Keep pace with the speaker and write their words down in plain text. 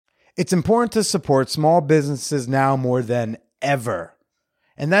It's important to support small businesses now more than ever.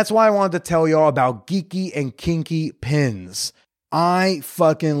 And that's why I wanted to tell y'all about Geeky and Kinky pins. I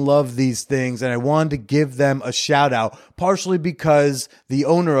fucking love these things, and I wanted to give them a shout out, partially because the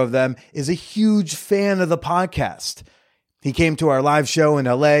owner of them is a huge fan of the podcast. He came to our live show in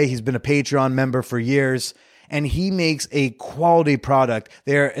LA. He's been a Patreon member for years, and he makes a quality product.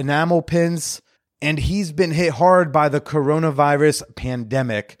 They're enamel pins, and he's been hit hard by the coronavirus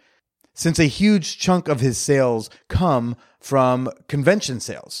pandemic, since a huge chunk of his sales come from convention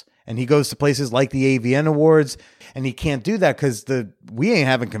sales. And he goes to places like the AVN Awards, and he can't do that because we ain't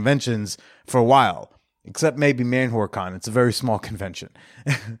having conventions for a while, except maybe ManwhoreCon. It's a very small convention.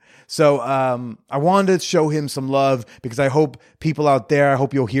 So I wanted to show him some love because I hope people out there, I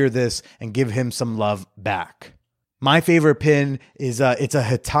hope you'll hear this and give him some love back. My favorite pin is it's a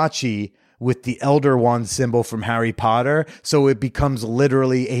Hitachi with the Elder Wand symbol from Harry Potter, so it becomes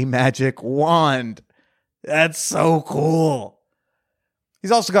literally a magic wand. That's so cool.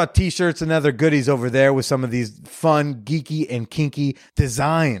 He's also got t-shirts and other goodies over there with some of these fun, geeky, and kinky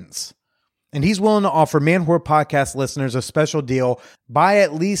designs. And he's willing to offer Man Whore Podcast listeners a special deal. Buy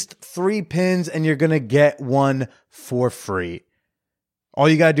at least 3 pins and you're going to get one for free. All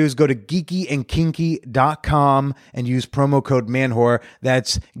you got to do is go to geekyandkinky.com and use promo code MANWHORE.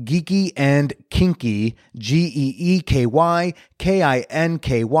 That's Geeky and Kinky,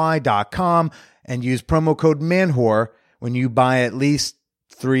 GeekyKinky.com, and use promo code MANWHORE when you buy at least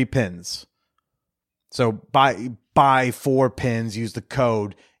 3 pins. So buy 4 pins, use the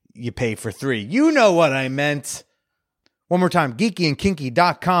code, you pay for 3. You know what I meant. One more time,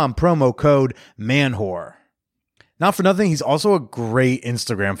 geekyandkinky.com, promo code MANWHORE. Not for nothing, he's also a great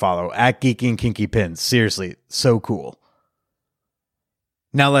Instagram follow, at Geeky and Kinky Pins. Seriously, so cool.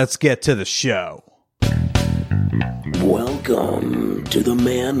 Now let's get to the show. Welcome to the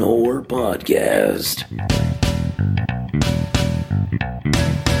Man Whore Podcast.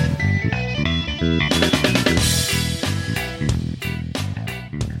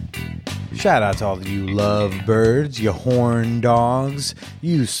 Shout out to all of you lovebirds, you horn dogs,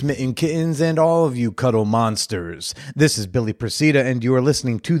 you smitten kittens, and all of you cuddle monsters. This is Billy Procida, and you are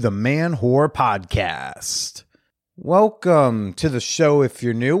listening to the Man Whore Podcast. Welcome to the show if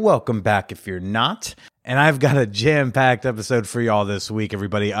you're new. Welcome back if you're not. And I've got a jam-packed episode for y'all this week,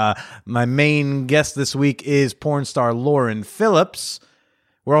 everybody. My main guest this week is porn star Lauren Phillips.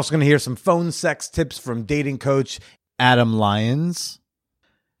 We're also going to hear some phone sex tips from dating coach Adam Lyons.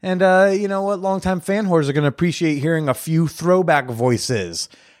 And you know what? Longtime fan whores are going to appreciate hearing a few throwback voices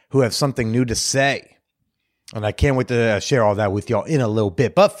who have something new to say. And I can't wait to share all that with y'all in a little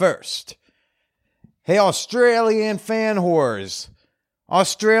bit. But first, hey, Australian fan whores,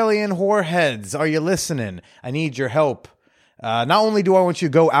 Australian whoreheads, are you listening? I need your help. Not only do I want you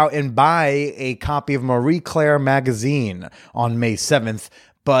to go out and buy a copy of Marie Claire magazine on May 7th,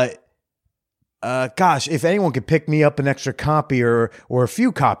 but gosh, if anyone could pick me up an extra copy or a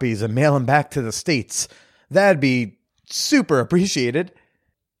few copies and mail them back to the States, that'd be super appreciated.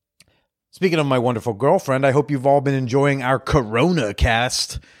 Speaking of my wonderful girlfriend, I hope you've all been enjoying our Corona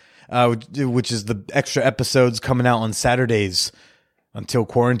cast, which is the extra episodes coming out on Saturdays until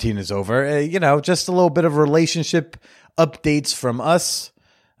quarantine is over. Just a little bit of relationship updates from us.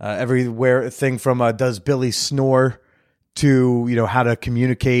 Everything from does Billy snore to, how to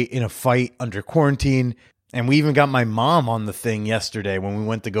communicate in a fight under quarantine. And we even got my mom on the thing yesterday when we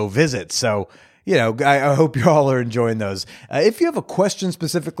went to go visit. So, I hope you all are enjoying those. If you have a question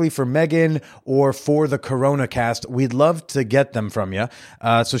specifically for Megan or for the Corona cast, we'd love to get them from you.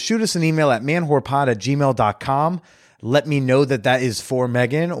 So shoot us an email at manwhorepod@gmail.com. Let me know that is for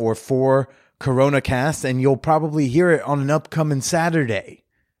Megan or for Corona cast, and you'll probably hear it on an upcoming Saturday.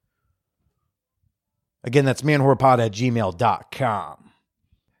 Again, that's manwhorepod@gmail.com.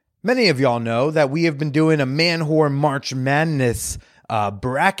 Many of y'all know that we have been doing a Man Whore March Madness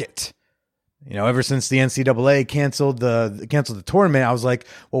bracket. Ever since the NCAA canceled the tournament, I was like,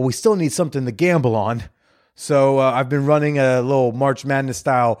 well, we still need something to gamble on. So I've been running a little March Madness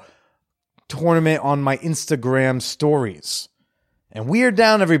style tournament on my Instagram stories. And we are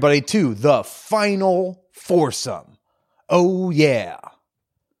down, everybody, to the final foursome. Oh, yeah.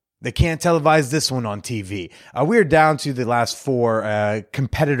 They can't televise this one on TV. We're down to the last 4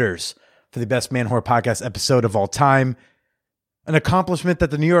 competitors for the best Man Whore Podcast episode of all time. An accomplishment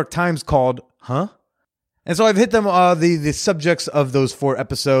that the New York Times called, huh? And so I've hit them, the subjects of those 4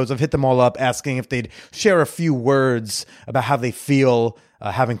 episodes. I've hit them all up asking if they'd share a few words about how they feel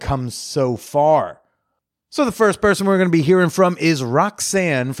having come so far. So the first person we're going to be hearing from is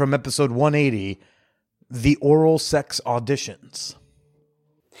Roxanne from episode 180, The Oral Sex Auditions.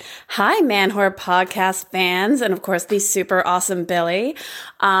 Hi, Man Whore Podcast fans, and of course, the super awesome Billy.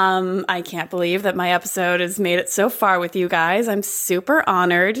 I can't believe that my episode has made it so far with you guys. I'm super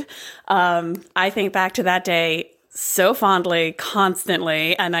honored. I think back to that day so fondly,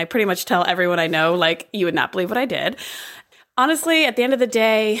 constantly, and I pretty much tell everyone I know, like, you would not believe what I did. Honestly, at the end of the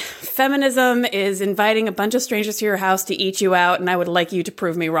day, feminism is inviting a bunch of strangers to your house to eat you out, and I would like you to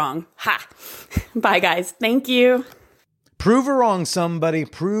prove me wrong. Ha! Bye, guys. Thank you. Prove her wrong, somebody.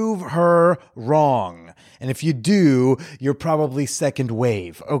 Prove her wrong. And if you do, you're probably second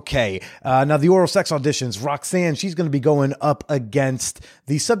wave. Okay. Now, the oral sex auditions. Roxanne, she's going to be going up against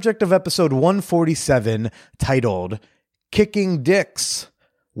the subject of episode 147, titled Kicking Dicks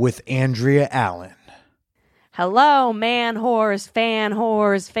with Andrea Allen. Hello, man whores,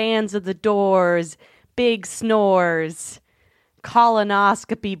 fans of the doors, big snores,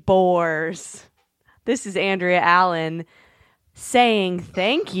 colonoscopy bores. This is Andrea Allen saying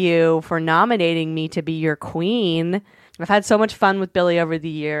thank you for nominating me to be your queen. I've had so much fun with Billy over the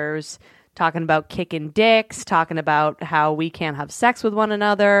years, talking about kicking dicks, talking about how we can't have sex with one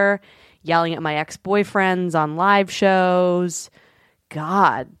another, yelling at my ex-boyfriends on live shows,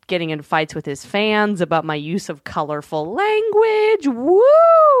 God, getting in fights with his fans about my use of colorful language.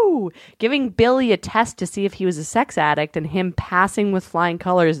 Woo! Giving Billy a test to see if he was a sex addict and him passing with flying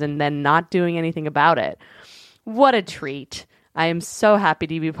colors and then not doing anything about it. What a treat. I am so happy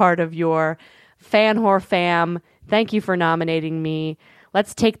to be part of your fan whore fam. Thank you for nominating me.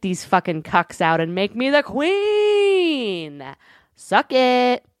 Let's take these fucking cucks out and make me the queen. Suck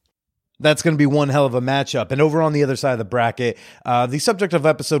it. That's going to be one hell of a matchup. And over on the other side of the bracket, the subject of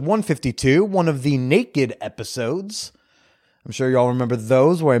episode 152, one of the naked episodes. I'm sure y'all remember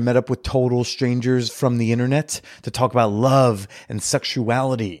those, where I met up with total strangers from the internet to talk about love and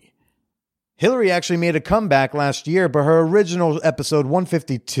sexuality. Hillary actually made a comeback last year, but her original episode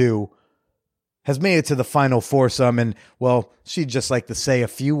 152 has made it to the final foursome. And, well, she'd just like to say a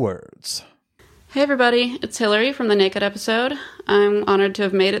few words. Hey everybody, it's Hillary from the Naked episode. I'm honored to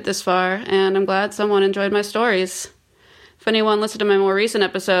have made it this far, and I'm glad someone enjoyed my stories. If anyone listened to my more recent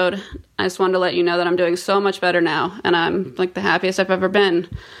episode, I just wanted to let you know that I'm doing so much better now, and I'm like the happiest I've ever been,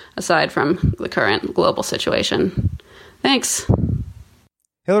 aside from the current global situation. Thanks.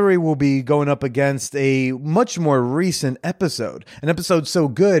 Hillary will be going up against a much more recent episode. An episode so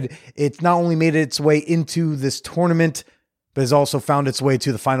good, it's not only made its way into this tournament, but has also found its way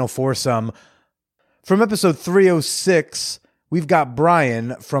to the final foursome. From episode 306, we've got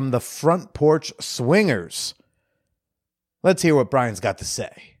Brian from the Front Porch Swingers. Let's hear what Brian's got to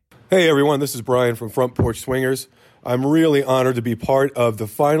say. Hey everyone, this is Brian from Front Porch Swingers. I'm really honored to be part of the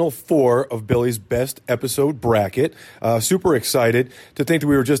final four of Billy's best episode bracket. Super excited to think that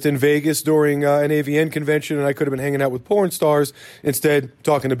we were just in Vegas during an AVN convention and I could have been hanging out with porn stars, instead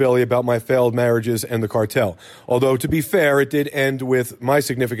talking to Billy about my failed marriages and the cartel. Although, to be fair, it did end with my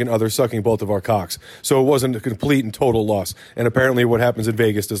significant other sucking both of our cocks. So it wasn't a complete and total loss. And apparently what happens in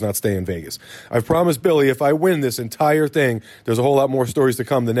Vegas does not stay in Vegas. I've promised Billy if I win this entire thing, there's a whole lot more stories to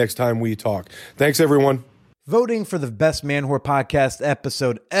come the next time we talk. Thanks, everyone. Voting for the best Man Whore Podcast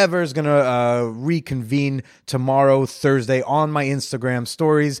episode ever is going to reconvene tomorrow, Thursday, on my Instagram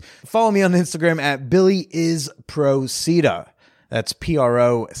stories. Follow me on Instagram at BillyIsProcida. That's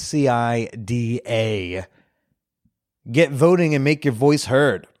Procida. Get voting and make your voice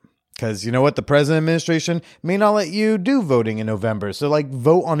heard. Because you know what? The president administration may not let you do voting in November. So,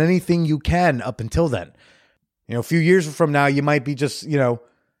 vote on anything you can up until then. You know, a few years from now, you might be just,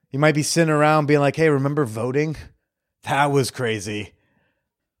 you might be sitting around being like, hey, remember voting? That was crazy.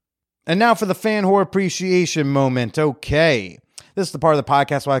 And now for the fan whore appreciation moment. Okay. This is the part of the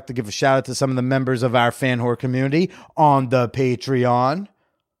podcast where I like to give a shout out to some of the members of our fan whore community on the Patreon.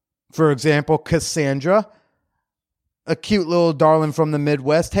 For example, Cassandra, a cute little darling from the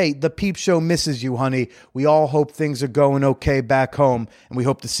Midwest. Hey, the Peep Show misses you, honey. We all hope things are going okay back home, and we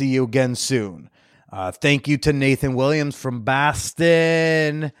hope to see you again soon. Thank you to Nathan Williams from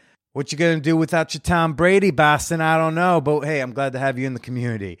Boston. What you going to do without your Tom Brady, Boston? I don't know, but hey, I'm glad to have you in the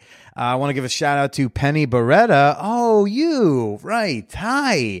community. I want to give a shout out to Penny Beretta. Oh, you, right.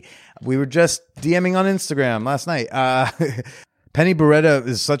 Hi. We were just DMing on Instagram last night. Penny Beretta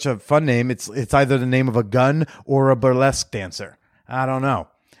is such a fun name. It's either the name of a gun or a burlesque dancer. I don't know,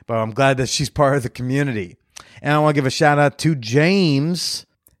 but I'm glad that she's part of the community. And I want to give a shout out to James.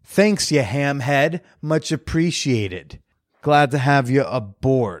 Thanks, you hamhead. Much appreciated. Glad to have you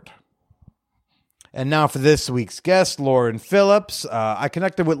aboard. And now for this week's guest, Lauren Phillips. I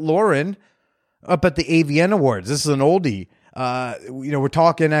connected with Lauren up at the AVN Awards. This is an oldie. We're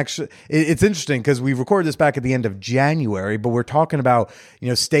talking actually, it's interesting because we recorded this back at the end of January, but we're talking about,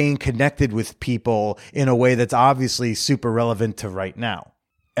 staying connected with people in a way that's obviously super relevant to right now.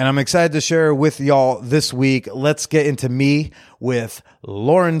 And I'm excited to share with y'all this week. Let's get into me with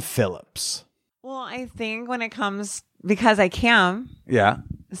Lauren Phillips. Well, I think when it comes, because I cam. Yeah.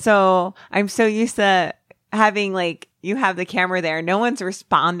 So I'm so used to having you have the camera there. No one's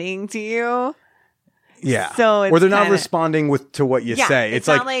responding to you. Yeah. So or they're not responding to what you say. It's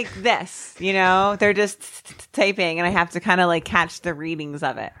not like this, they're just typing and I have to kind of catch the readings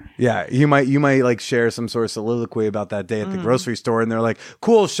of it. Yeah. You might share some sort of soliloquy about that day at the grocery store and they're like,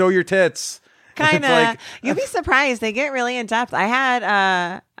 cool, show your tits. Kind of. You'd be surprised. They get really in depth. I've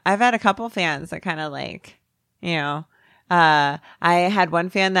had a couple fans that kind of I had one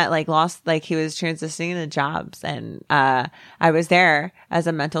fan that lost, he was transitioning to jobs and I was there as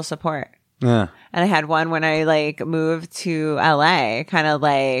a mental support. Yeah. And I had one when I moved to LA, kind of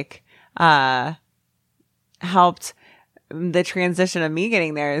helped the transition of me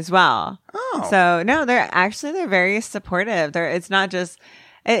getting there as well. Oh. So no, they're very supportive. It's not just,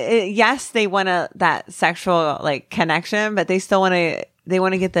 yes, they want that sexual connection, but they still want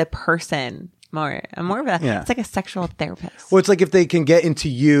to get the person more of a, it's like a sexual therapist. Well, it's like if they can get into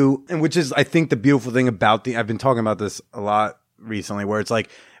you, and which is, I think, the beautiful thing about I've been talking about this a lot recently, where it's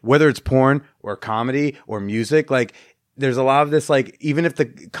whether it's porn or comedy or music, there's a lot of this, even if the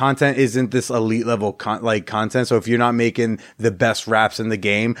content isn't this elite level content. So if you're not making the best raps in the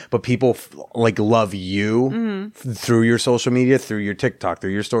game, but people love you through your social media, through your TikTok,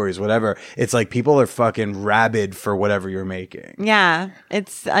 through your stories, whatever. It's people are fucking rabid for whatever you're making. Yeah.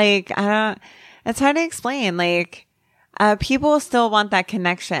 It's it's hard to explain. People still want that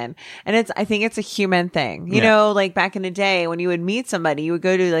connection. And I think it's a human thing. You know, back in the day when you would meet somebody, you would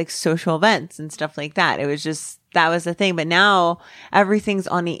go to social events and stuff like that. It was just, that was the thing. But now everything's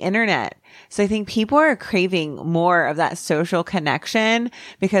on the internet. So I think people are craving more of that social connection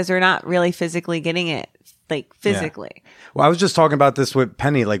because they're not really physically getting it, physically. Yeah. Well, I was just talking about this with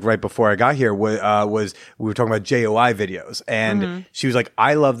Penny, right before I got here, we were talking about JOI videos and she was like,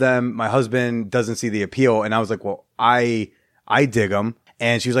 I love them. My husband doesn't see the appeal. And I was like, well, I dig them.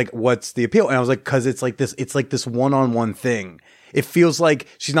 And she was like, what's the appeal? And I was like, cause it's this one-on-one thing. It feels like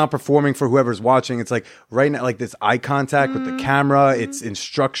she's not performing for whoever's watching. It's right now, this eye contact with the camera. It's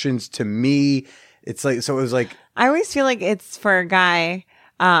instructions to me. It's so it was I always feel like it's for a guy.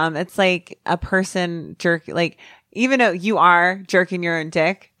 It's a person even though you are jerking your own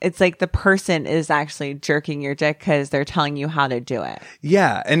dick, it's the person is actually jerking your dick because they're telling you how to do it.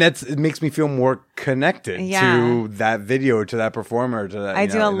 Yeah. And it makes me feel more connected to that video, or to that performer, to that. I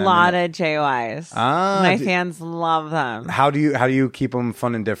do a lot of JOIs. My fans love them. How do you keep them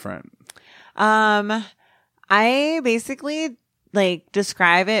fun and different? I basically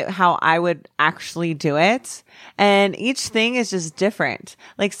describe it how I would actually do it. And each thing is just different.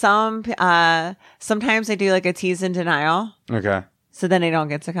 Sometimes I do a tease and denial. Okay. So then they don't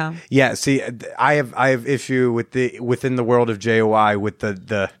get to come. Yeah. See, I have issue with within the world of JOI with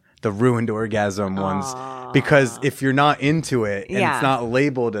the ruined orgasm ones, because if you're not into it and it's not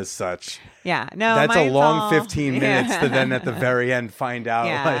labeled as such. Yeah, no, that's a long 15 minutes to then at the very end find out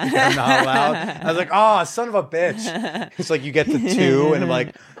I'm not allowed. I was like, oh, son of a bitch. It's you get to 2 and I'm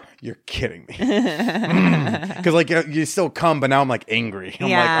like, you're kidding me. Because you still come, but now I'm angry.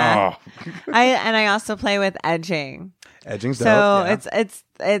 I'm like, oh. I also play with edging. Edging's dope. So it's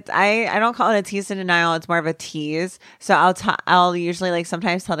I don't call it a tease and denial. It's more of a tease. So I'll usually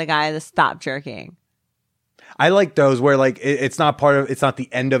sometimes tell the guy to stop jerking. I like those where it's not it's not the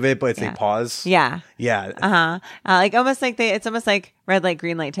end of it, but it's a pause. Yeah. Yeah. Almost it's almost like red light,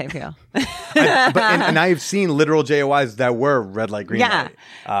 green light type feel. and I've seen literal JOIs that were red light, green light.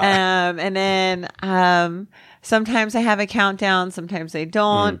 And then sometimes I have a countdown, sometimes I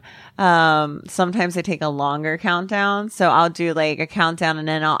don't. Sometimes I take a longer countdown. So I'll do a countdown and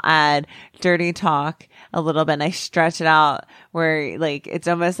then I'll add dirty talk a little bit and I stretch it out where it's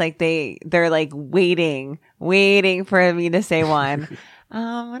almost they're waiting for me to say one.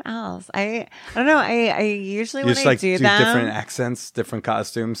 What else? I don't know. I usually when I do them, different accents, different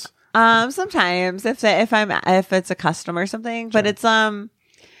costumes. Sometimes if it's a custom or something, but it's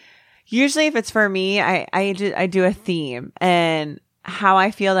usually if it's for me, I do a theme, and how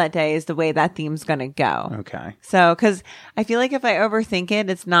I feel that day is the way that theme's gonna go. Okay. So, because I feel like if I overthink it,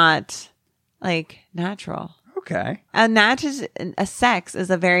 it's not natural. Okay. A sex is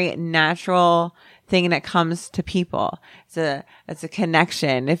a very natural thing that comes to people. It's a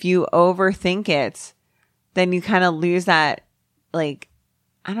connection. If you overthink it, then you kind of lose that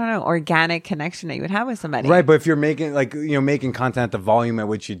I don't know, organic connection that you would have with somebody. Right, but if you're making making content at the volume at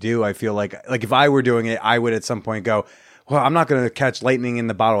which you do, I feel like if I were doing it, I would at some point go, well, I'm not going to catch lightning in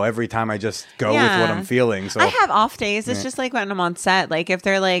the bottle every time I just go with what I'm feeling. So I have off days. It's just like when I'm on set. Like if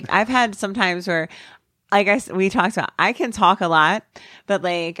they're like, I've had some times where, like we talked about, I can talk a lot, but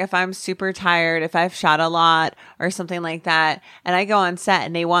like if I'm super tired, if I've shot a lot or something like that, and I go on set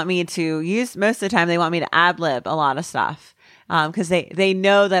and they want me to use, most of the time they want me to ad-lib a lot of stuff. Because they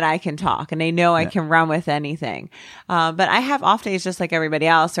know that I can talk and they know I can run with anything. But I have off days just like everybody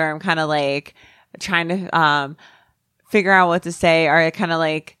else, where I'm kind of like trying to figure out what to say, or kind of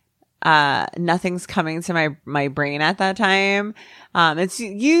like nothing's coming to my brain at that time. It's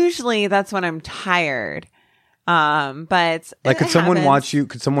usually that's when I'm tired. But like, could someone watch you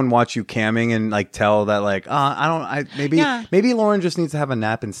camming and like tell that like, maybe Lauren just needs to have a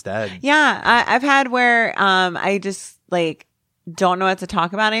nap instead. Yeah, I've had where I just like don't know what to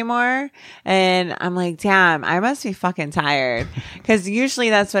talk about anymore, and I'm like, damn, I must be fucking tired, because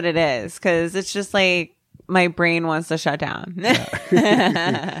usually that's what it is, because it's just like my brain wants to shut down.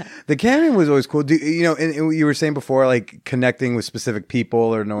 The camming was always cool. And you were saying before, like connecting with specific people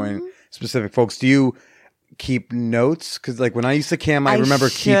or knowing specific folks. Do you keep notes? Because like when I used to cam, I remember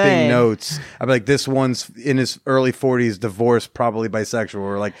keeping notes. I'd be like, this one's in his early 40s, divorced, probably bisexual,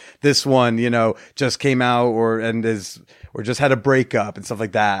 or like this one, just came out or just had a breakup and stuff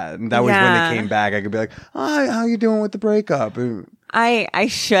like that. And that was when they came back. I could be like, oh, how you doing with the breakup? I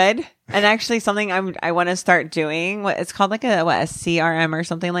should. And actually something I want to start doing, what it's called, like a CRM or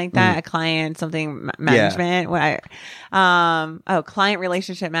something like that, a client something management. Client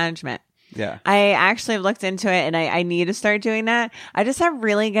relationship management. Yeah. I actually looked into it, and I need to start doing that. I just have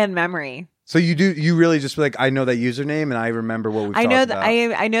really good memory. So you really just like, I know that username and I remember what we've talked about.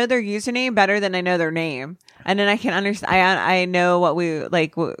 I know their username better than I know their name. And then I can understand, I know what we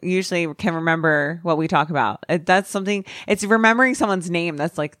like, usually can remember what we talk about. That's something, it's remembering someone's name.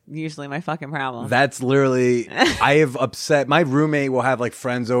 That's like usually my fucking problem. That's literally, I have upset, my roommate will have like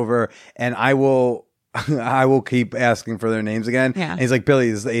friends over and I will keep asking for their names again. Yeah. And he's like,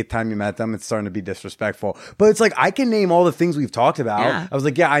 Billy, this is the 8th time you met them. It's starting to be disrespectful. But it's like, I can name all the things we've talked about. Yeah. I was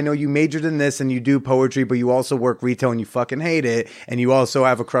like, yeah, I know you majored in this and you do poetry, but you also work retail and you fucking hate it. And you also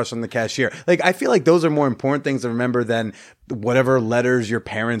have a crush on the cashier. Like, I feel like those are more important things to remember than whatever letters your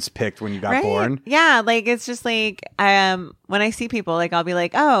parents picked when you got born. Yeah. Like, it's just like, when I see people, like, I'll be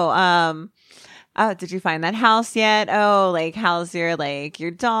like, oh, did you find that house yet? Oh, like, how's your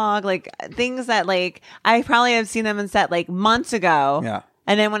dog? Like, things that, like, I probably have seen them in set, like, months ago. Yeah.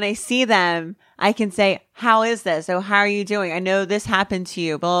 And then when I see them, I can say, how is this? Oh, how are you doing? I know this happened to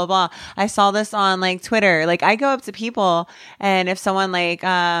you, blah, blah, blah. I saw this on, like, Twitter. Like, I go up to people, and if someone, like,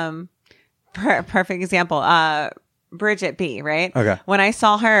 perfect example, Bridget B, right? Okay. When I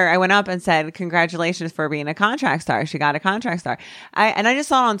saw her, I went up and said, congratulations for being a contract star. She got a contract star. I just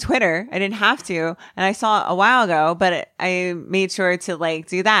saw it on Twitter. I didn't have to. And I saw it a while ago, but I made sure to like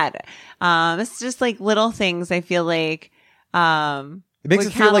do that. It's just like little things I feel like, it makes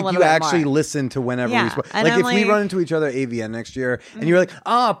us feel like you actually listen to whenever we spoke. Like if we run into each other at AVN next year and you're like,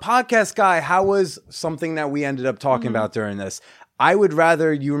 podcast guy, how was something that we ended up talking about during this? I would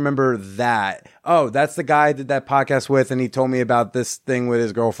rather you remember that. Oh, that's the guy I did that podcast with, and he told me about this thing with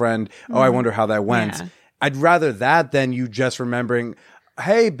his girlfriend. Oh, I wonder how that went. Yeah. I'd rather that than you just remembering,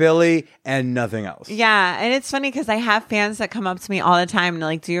 hey, Billy, and nothing else. Yeah, and it's funny because I have fans that come up to me all the time and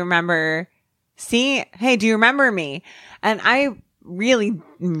like, do you remember hey, do you remember me? And I really,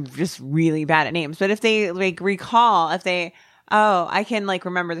 just really bad at names. But if they like recall, I can like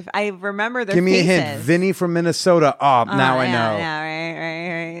remember I remember their faces. Give me a hint. Vinny from Minnesota. Oh, now I know. Yeah,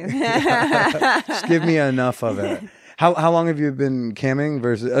 right. Just give me enough of it. How long have you been camming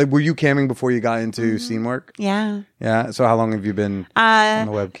versus, were you camming before you got into scene work? Yeah. Yeah. So how long have you been on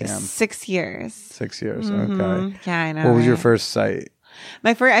the webcam? 6 years. 6 years. Okay. Yeah, I know. What was your first site?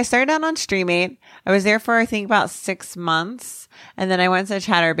 I started out on StreamMate. I was there for, I think, about 6 months. And then I went to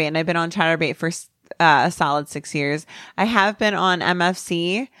ChatterBait, and I've been on ChatterBait for a solid 6 years. I have been on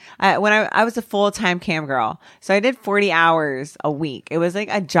MFC when I was a full-time cam girl. So I did 40 hours a week. It was like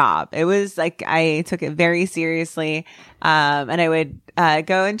a job. It was like, I took it very seriously. And I would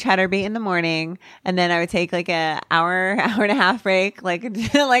go and ChatterBait in the morning, and then I would take like an hour and a half break, like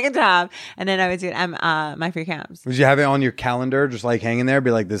like a job, and then I would do my free cams. Would you have it on your calendar, just like hanging there,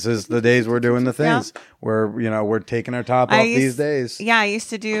 be like, this is the days we're doing the things. Yeah. We're taking our top off these days. Yeah,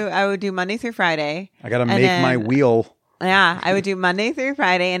 I would do Monday through Friday. I gotta make my wheel. Yeah, I would do Monday through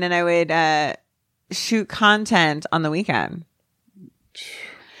Friday, and then I would shoot content on the weekend.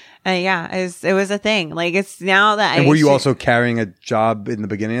 Yeah, it was a thing. Like it's now that And were you also carrying a job in the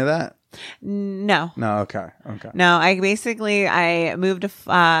beginning of that? No. No. Okay. No, I moved to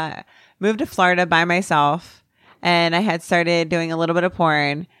Florida by myself, and I had started doing a little bit of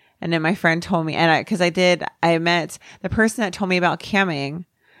porn. And then my friend told me, and I met the person that told me about camming.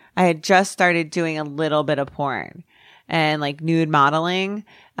 I had just started doing a little bit of porn and like nude modeling.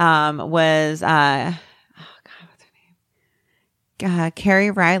 Was what's her name?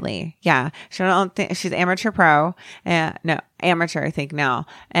 Carrie Riley. Yeah, she's amateur pro. No, amateur, I think now.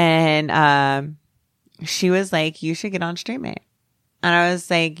 And she was like, "You should get on StreamMate," and I was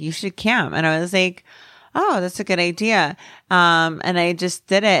like, "You should cam," and I was like, "Oh, that's a good idea." And I just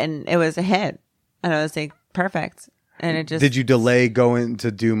did it, and it was a hit, and I was like, "Perfect." And it just did you delay going to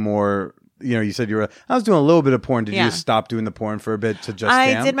do more? You know, you said I was doing a little bit of porn. Did you just stop doing the porn for a bit to just?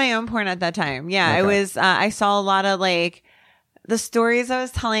 I did my own porn at that time. Yeah, Okay. it was. I saw a lot of like the stories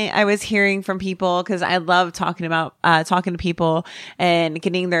I was hearing from people because I love talking to people and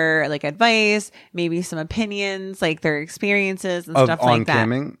getting their like advice, maybe some opinions, like their experiences and stuff like that.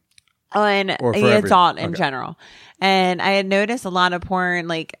 Camming? On Or for the adult in okay. general. And I had noticed a lot of porn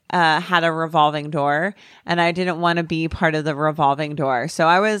like had a revolving door, and I didn't want to be part of the revolving door. So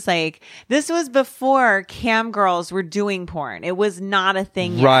I was like, this was before cam girls were doing porn. It was not a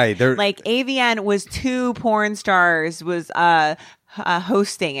thing yet. Right. Like AVN was 2 porn stars was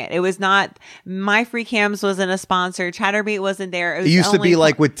hosting it. It was not My Free Cams wasn't a sponsor. Chatterbait wasn't there. It used to be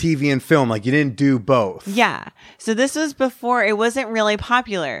like with TV and film, like you didn't do both. Yeah. So this was before it wasn't really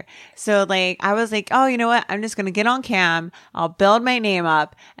popular. So like I was like, oh, you know what? I'm just going to get on cam. I'll build my name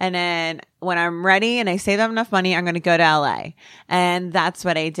up. And then when I'm ready and I save up enough money, I'm going to go to LA. And that's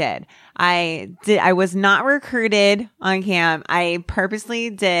what I did. I was not recruited on cam. I purposely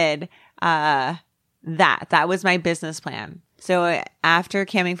did that. That was my business plan. So after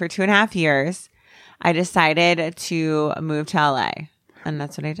camming for 2.5 years, I decided to move to LA, and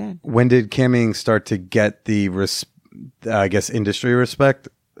that's what I did. When did camming start to get the, industry respect,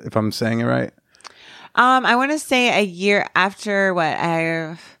 if I'm saying it right? I want to say a year after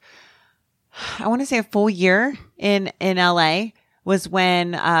I want to say a full year in LA was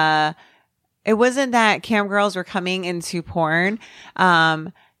when it wasn't that cam girls were coming into porn.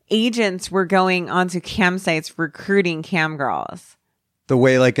 Agents were going onto cam sites recruiting cam girls. The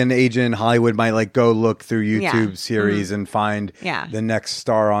way like an agent in Hollywood might like go look through YouTube series and find the next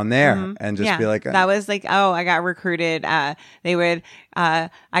star on there and just be like, that was like, oh, I got recruited. I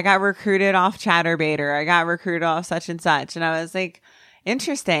got recruited off Chatterbait, or I got recruited off such and such. And I was like,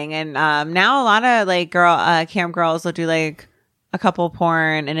 interesting. And now a lot of like cam girls will do like a couple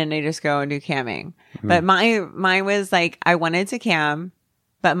porn and then they just go and do camming. But mine was like, I wanted to cam,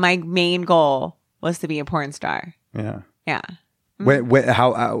 but my main goal was to be a porn star. Yeah. Yeah.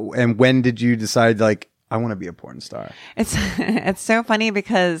 When did you decide like I want to be a porn star? It's so funny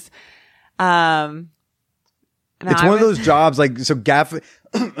because it's one of those jobs like so.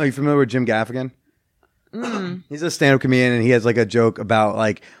 Are you familiar with Jim Gaffigan? He's a stand-up comedian, and he has like a joke about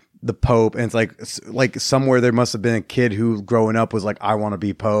like the Pope, and it's like somewhere there must have been a kid who growing up was like, I want to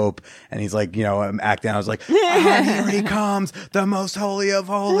be Pope, and he's like, you know, I'm acting. I was like, here he comes, the most holy of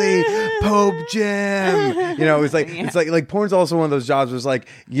holy, Pope Jim. You know, it's like porn's also one of those jobs where it's like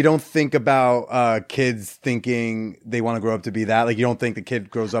you don't think about kids thinking they want to grow up to be that. Like you don't think the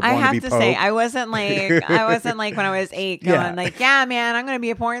kid grows up wanting to be Pope. I have to say, I wasn't like when I was 8 going like, yeah, man, I'm gonna be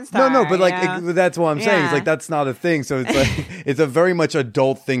a porn star. No, but like that's what I'm saying. It's like that's not a thing. So it's like it's a very much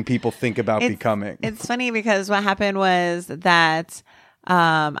adult thing people think about becoming. It's funny because what happened was that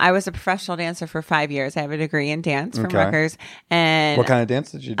I was a professional dancer for 5 years. I have a degree in dance from Rutgers. And what kind of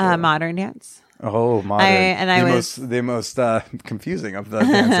dance did you do? Modern dance. Oh, modern. The most confusing of the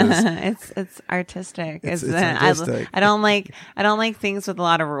dances. It's artistic. It's artistic. I don't like things with a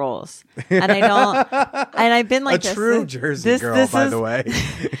lot of rules. And I don't. And I've been like a true Jersey girl, by the way.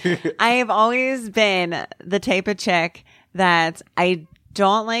 I have always been the type of chick that I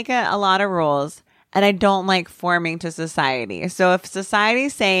don't like a lot of rules, and I don't like forming to society. So if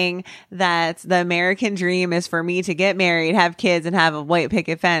society's saying that the American dream is for me to get married, have kids, and have a white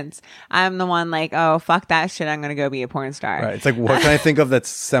picket fence, I'm the one like, oh, fuck that shit. I'm going to go be a porn star. Right. It's like, what can I think of that's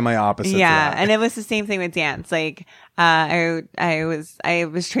semi-opposite? Yeah. And it was the same thing with dance. Like, I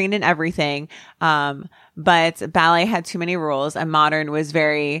was trained in everything. But ballet had too many rules, and modern was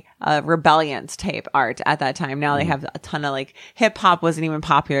very rebellion type art at that time. Now they have a ton of like hip hop wasn't even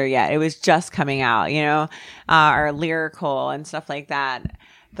popular yet. It was just coming out, you know, or lyrical and stuff like that.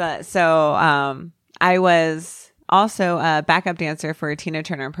 But so I was also a backup dancer for a Tina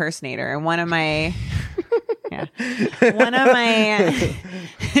Turner impersonator, and one of my Yeah. One of my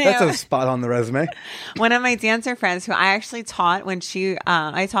That's a spot on the resume. one of my dancer friends who I actually taught when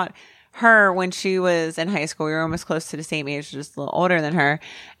I taught her when she was in high school. We were almost close to the same age, just a little older than her.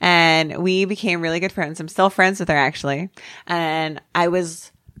 And we became really good friends. I'm still friends with her, actually. And I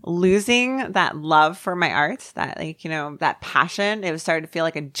was losing that love for my art, that that passion. It was starting to feel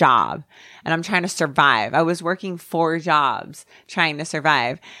like a job, and I'm trying to survive. I was working 4 jobs trying to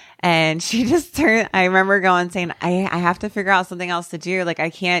survive. And she just I remember saying, I have to figure out something else to do. Like, I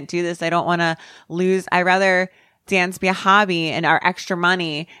can't do this. I don't want to lose. I'd rather dance be a hobby and our extra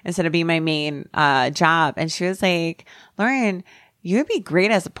money instead of being my main job. And she was like, Lauren, you would be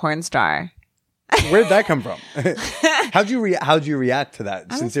great as a porn star. Where'd that come from? How'd you react to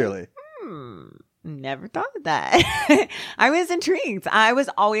that? Sincerely. Never thought of that. I was intrigued. I was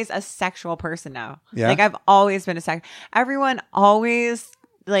always a sexual person now. Yeah. Like, I've always been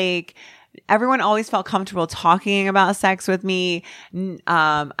everyone always felt comfortable talking about sex with me.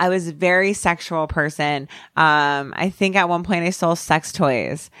 I was a very sexual person. I think at one point I sold sex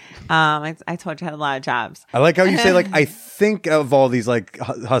toys. I told you I had a lot of jobs. I like how you say, like, I think of all these like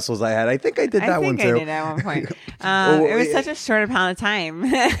hustles I had. I think I did that one too. I did at one point. It was such a short amount of time,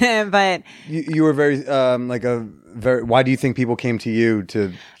 but you were very why do you think people came to you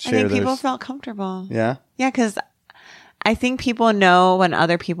to share? I think people felt comfortable. Yeah. Yeah, because I think people know when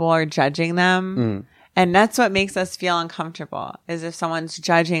other people are judging them. And that's what makes us feel uncomfortable, is if someone's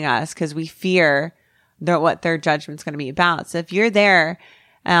judging us, because we fear what their judgment's going to be about. So if you're there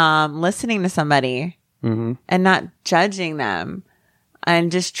listening to somebody and not judging them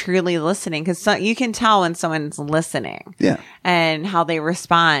and just truly listening, because you can tell when someone's listening and how they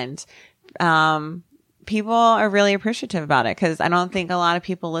respond. People are really appreciative about it, because I don't think a lot of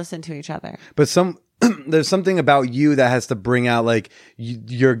people listen to each other. But there's something about you that has to bring out, like,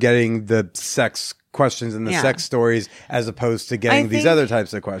 you're getting the sex questions and the sex stories as opposed to getting these other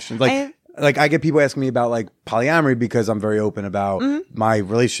types of questions. Like I get people asking me about like polyamory because I'm very open about my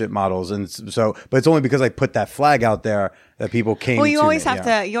relationship models, and so, but it's only because I put that flag out there that people came. Well, you to always me, have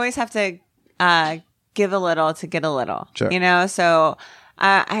to. You always have to give a little to get a little. Sure. You know, so.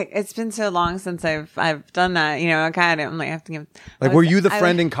 It's been so long since I've done that. You know, God, I'm like, I have to give. Like, were you the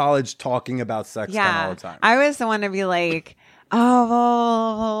friend in college talking about sex all the time? I was the one to be like, oh,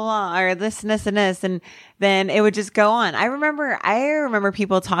 blah, blah, blah, or this and this and this, and then it would just go on. I remember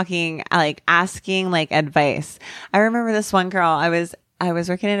people talking, like asking like advice. I remember this one girl. I was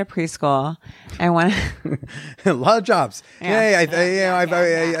working in a preschool, and one a lot of jobs.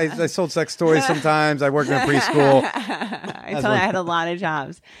 I sold sex toys sometimes. I worked in a preschool. I told you I had a lot of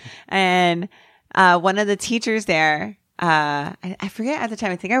jobs, and one of the teachers there, I forget at the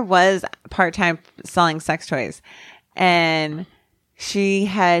time. I think I was part-time selling sex toys, and she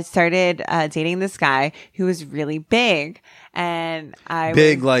had started dating this guy who was really big. And I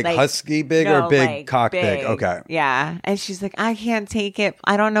big, was, like husky big, or big like, cock big? Okay. Yeah. And she's like, I can't take it.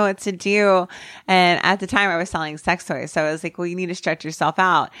 I don't know what to do. And at the time I was selling sex toys. So I was like, well, you need to stretch yourself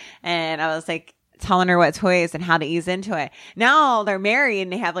out. And I was like, telling her what toys and how to ease into it. Now they're married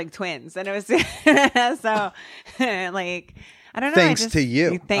and they have like twins. And it was so like, I don't know. Thanks to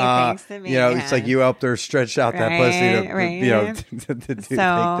you. Thanks to me. You know, it's like you helped her stretch out that pussy to take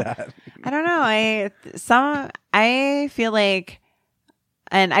that. I don't know. I feel like,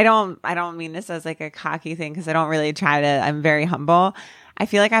 and I don't mean this as like a cocky thing, because I don't really try to. I'm very humble. I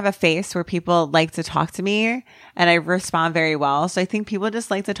feel like I have a face where people like to talk to me, and I respond very well. So I think people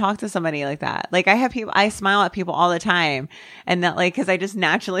just like to talk to somebody like that. Like I smile at people all the time, and that like, cause I just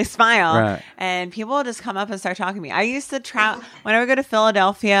naturally smile, right. And people will just come up and start talking to me. I used to travel when I would go to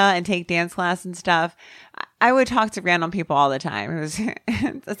Philadelphia and take dance class and stuff. I would talk to random people all the time.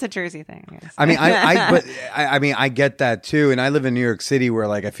 It's a Jersey thing, I guess. I mean, I get that too. And I live in New York City, where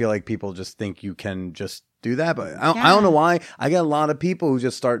like, I feel like people just think you can just do that, but I don't know why. I get a lot of people who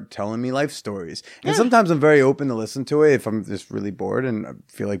just start telling me life stories, and sometimes I'm very open to listen to it if I'm just really bored and I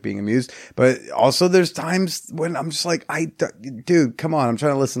feel like being amused. But also, there's times when I'm just like, dude, come on! I'm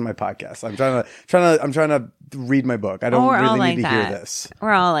trying to listen to my podcast. I'm trying to read my book. I don't really need to hear this.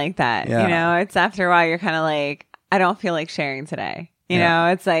 We're all like that. Yeah. You know, it's after a while you're kind of like, I don't feel like sharing today. You know,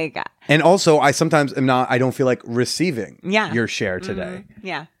 it's like, and also I sometimes am not. I don't feel like receiving your share today. Mm-hmm.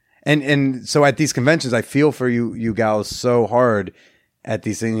 Yeah. And so at these conventions, I feel for you gals so hard at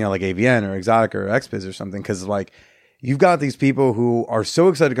these things, you know, like AVN or Exotic or XBiz or something, because like you've got these people who are so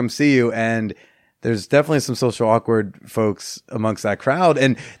excited to come see you, and there's definitely some social awkward folks amongst that crowd,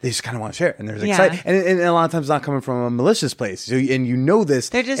 and they just kind of want to share, and they're excited, and a lot of times not coming from a malicious place. So, and you know this,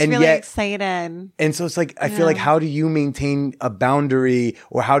 They're just and really yet, excited. and so it's like I feel like, how do you maintain a boundary,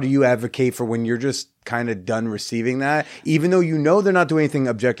 or how do you advocate for when you're just kind of done receiving that, even though you know they're not doing anything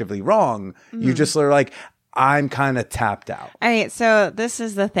objectively wrong, you just are like, I'm kind of tapped out. All right, so this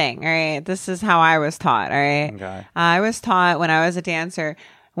is the thing. All right, this is how I was taught. All right, Okay. I was taught when I was a dancer.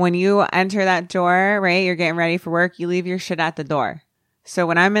 When you enter that door, right, you're getting ready for work, you leave your shit at the door. So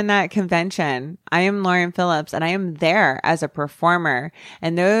when I'm in that convention, I am Lauren Phillips, and I am there as a performer.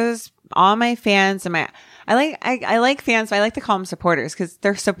 And all my fans and I like fans, but I like to call them supporters because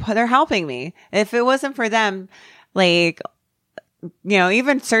they're helping me. If it wasn't for them, like,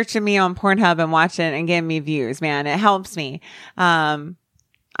 even searching me on Pornhub and watching and getting me views, man, it helps me.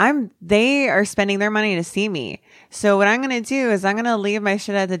 They are spending their money to see me. So what I'm going to do is I'm going to leave my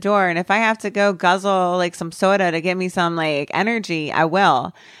shit at the door. And if I have to go guzzle like some soda to get me some like energy, I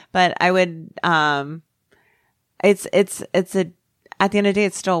will. But I would, at the end of the day,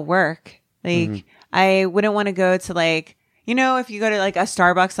 it's still work. Like I wouldn't want to go to like, if you go to like a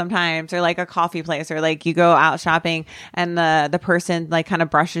Starbucks sometimes, or like a coffee place, or like you go out shopping and the person like kind of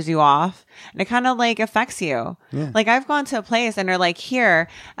brushes you off, and it kind of like affects you. Yeah. Like I've gone to a place and they're like here,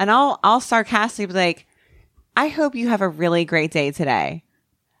 and I'll sarcastically be like, I hope you have a really great day today.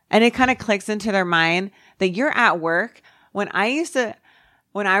 And it kind of clicks into their mind that you're at work. When I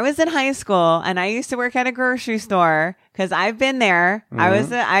was in high school and I used to work at a grocery store, because I've been there.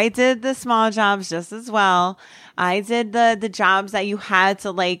 I did the small jobs just as well. I did the jobs that you had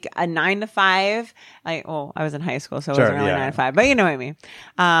to like a 9 to 5. I was in high school, so it wasn't really 9 to 5, but you know what I mean.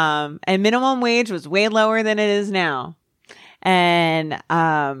 And minimum wage was way lower than it is now. And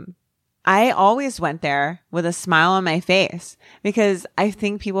I always went there with a smile on my face, because I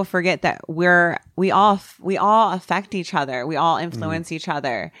think people forget that we all affect each other. We all influence each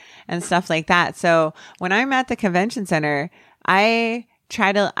other and stuff like that. So when I'm at the convention center, I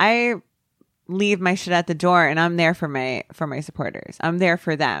leave my shit at the door, and I'm there for my supporters. I'm there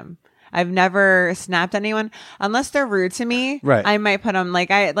for them. I've never snapped at anyone unless they're rude to me. Right. I might put them like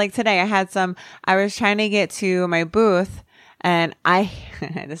today I was trying to get to my booth. And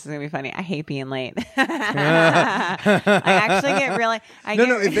this is going to be funny. I hate being late. I actually get really,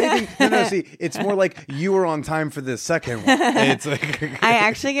 see, it's more like you were on time for the second one. It's like, I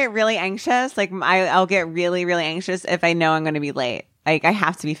actually get really anxious. Like I'll get really, really anxious if I know I'm going to be late. Like I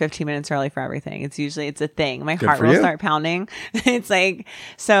have to be 15 minutes early for everything. It's a thing. My heart will start pounding. It's like,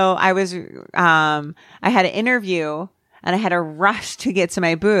 so I had an interview, and I had to rush to get to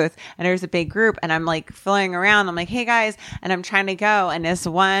my booth, and there's a big group, and I'm like flowing around. I'm like, hey guys, and I'm trying to go. And this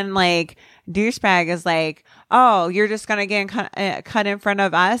one like douchebag is like, oh, you're just going to get cut in front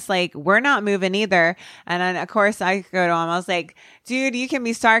of us? Like, we're not moving either. And then of course I go to him. I was like, dude, you can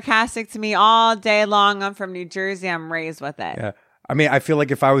be sarcastic to me all day long. I'm from New Jersey. I'm raised with it. Yeah. I mean, I feel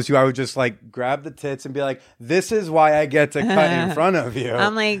like if I was you, I would just like grab the tits and be like, this is why I get to cut in front of you.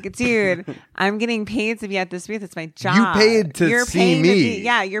 I'm like, dude, I'm getting paid to be at this booth. It's my job. You paid to see me.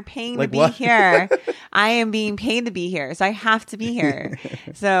 You're paying like to be what? here. I am being paid to be here. So I have to be here.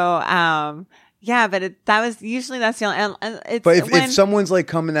 So, yeah, but that's the only. And but if someone's like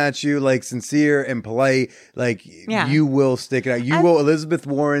coming at you like sincere and polite, like you will stick it out. You will Elizabeth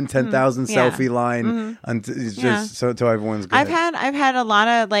Warren 10,000 selfie line until so everyone's good. I've had a lot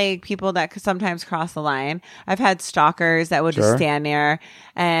of like people that could sometimes cross the line. I've had stalkers that would just stand there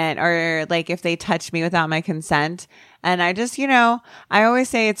or like if they touch me without my consent. And I just, I always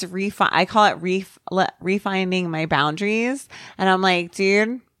say it's I call it refining my boundaries. And I'm like,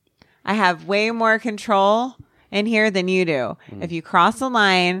 dude, I have way more control in here than you do. If you cross the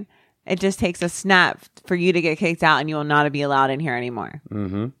line, it just takes a snap for you to get kicked out, and you will not be allowed in here anymore.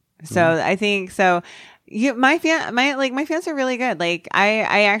 So I think so. My fans are really good. Like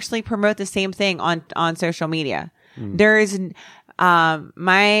I actually promote the same thing on social media. There is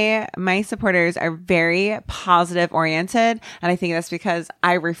my supporters are very positive oriented, and I think that's because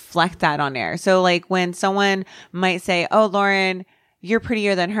I reflect that on there. So like when someone might say, "Oh, Lauren, you're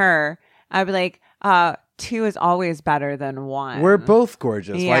prettier than her," I'd be like, 2 is always better than 1. We're both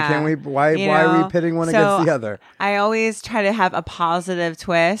gorgeous. Yeah. Why can't we? Why are we pitting one against the other? I always try to have a positive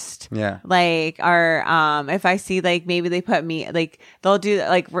twist. Yeah. Like, or if I see like maybe they put me like they'll do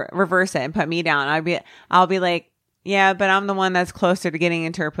like reverse it and put me down. I'll be like, yeah, but I'm the one that's closer to getting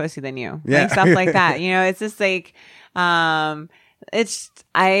into her pussy than you. Yeah. Like stuff like that. It's just like, I'm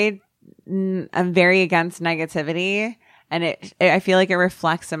very against negativity. And I feel like it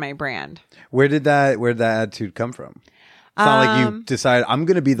reflects in my brand. Where did that attitude come from? It's not like you decide I'm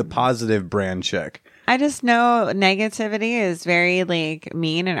going to be the positive brand chick. I just know negativity is very like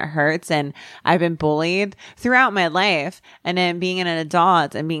mean and it hurts. And I've been bullied throughout my life. And then being an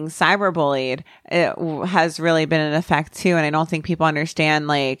adult and being cyberbullied, it has really been an effect too. And I don't think people understand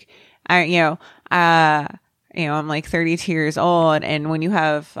like, I'm like 32 years old. And when you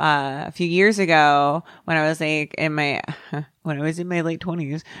have, a few years ago when I was like when I was in my late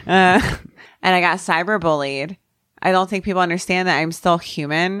 20s, and I got cyberbullied, I don't think people understand that I'm still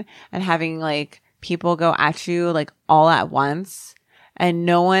human and having like people go at you like all at once and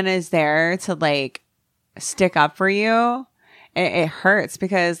no one is there to like stick up for you. It hurts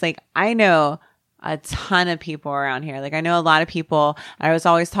because like I know a ton of people around here. Like I know a lot of people. I was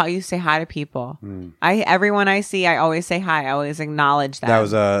always taught you say hi to people. Everyone I see, I always say hi. I always acknowledge them. That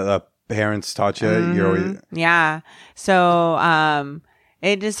was a parents taught you. You're always... Yeah. So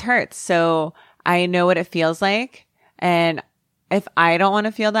it just hurts. So I know what it feels like. And if I don't want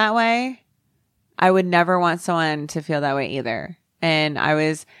to feel that way, I would never want someone to feel that way either. And I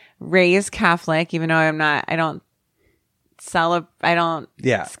was raised Catholic, even though I don't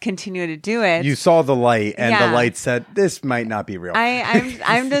continue to do it. You saw the light and the light said, this might not be real.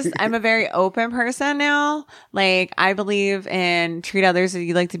 I'm a very open person now. Like I believe in treat others as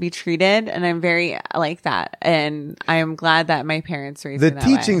you like to be treated. And I'm very like that. And I am glad that my parents raised me that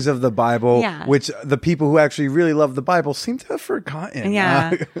way. The teachings of the Bible, which the people who actually really love the Bible seem to have forgotten.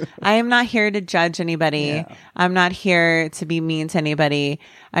 Yeah. I am not here to judge anybody. Yeah. I'm not here to be mean to anybody.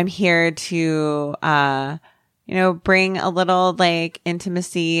 I'm here to, bring a little like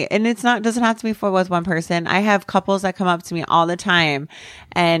intimacy, and doesn't have to be with one person. I have couples that come up to me all the time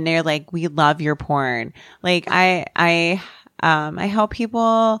and they're like, we love your porn. Like I help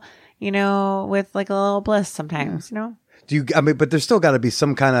people, with like a little bliss sometimes, but there's still got to be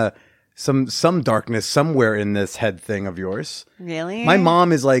some kind of some darkness somewhere in this head thing of yours. Really? My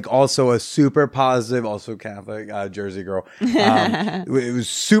mom is like also a super positive, also Catholic, Jersey girl. It was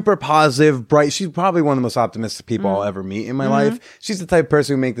super positive, bright. She's probably one of the most optimistic people I'll ever meet in my life. She's the type of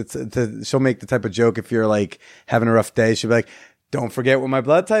person who she'll make the type of joke if you're like having a rough day. She'll be like, don't forget what my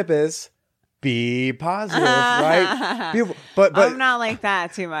blood type is. Be positive, right? But I'm not like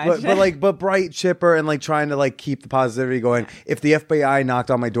that too much. But bright, chipper, and like trying to like keep the positivity going. If the FBI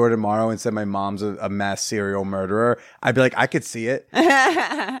knocked on my door tomorrow and said my mom's a mass serial murderer, I'd be like, I could see it.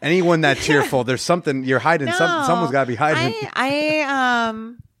 Anyone that cheerful, there's something you're hiding. No, someone's got to be hiding. I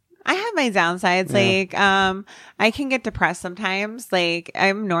have my downsides. Yeah. Like, I can get depressed sometimes. Like,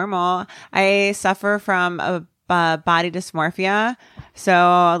 I'm normal. I suffer from a body dysmorphia.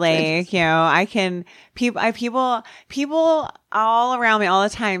 So like, I can, people all around me all the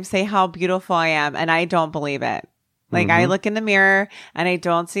time say how beautiful I am and I don't believe it. Like I look in the mirror and I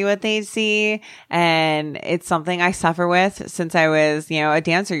don't see what they see. And it's something I suffer with since I was, a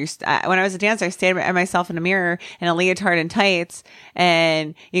dancer. When I was a dancer, I stayed at myself in a mirror in a leotard and tights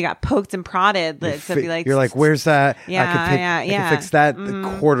and you got poked and prodded. You're like, where's that? I can fix that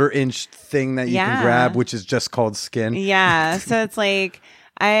quarter-inch thing that you can grab, which is just called skin. Yeah. So it's like,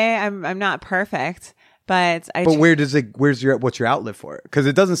 I'm not perfect. But what's your outlet for it? Because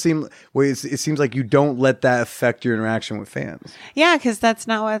it doesn't seem, it seems like you don't let that affect your interaction with fans. Yeah, because that's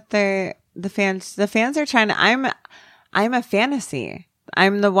not what the fans are trying to. I'm a fantasy.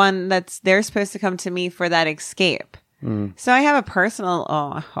 I'm the one they're supposed to come to me for that escape. So I have a personal,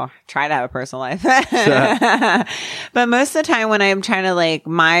 try to have a personal life. But most of the time when I'm trying to like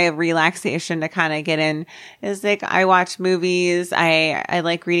my relaxation to kind of get in is like I watch movies. I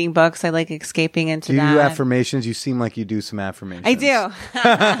like reading books. I like escaping into that. Do you do affirmations? You seem like you do some affirmations. I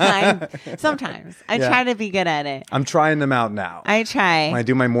do. Sometimes. I try to be good at it. I'm trying them out now. I try. When I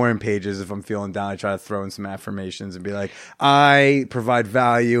do my morning pages, if I'm feeling down, I try to throw in some affirmations and be like, I provide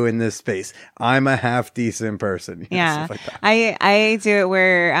value in this space. I'm a half decent person. Yeah. Stuff like that. I do it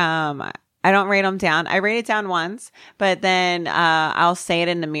where I don't write them down. I write it down once, but then I'll say it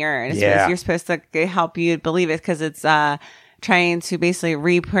in the mirror. And you're supposed to help you believe it because it's trying to basically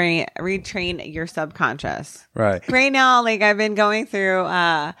retrain your subconscious. Right. Right now, like I've been going through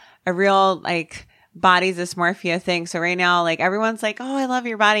a real like body dysmorphia thing. So right now, like everyone's like, "Oh, I love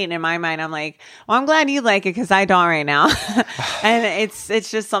your body," and in my mind, I'm like, "Well, I'm glad you like it because I don't right now." And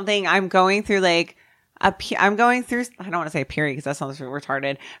it's just something I'm going through. Like I'm going through. I don't want to say a period because that sounds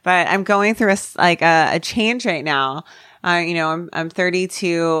retarded, but I'm going through a change right now. I'm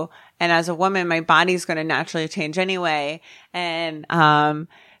 32, and as a woman, my body's going to naturally change anyway, and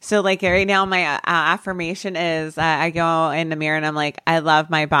So like right now, my affirmation is I go in the mirror and I'm like, I love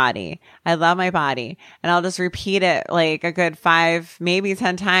my body. I love my body. And I'll just repeat it like a good 5, maybe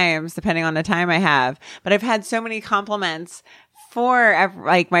 10 times, depending on the time I have. But I've had so many compliments for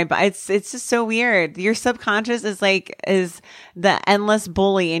like it's just so weird. Your subconscious is the endless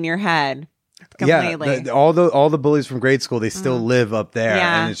bully in your head. Completely. Yeah, all the bullies from grade school, they still live up there,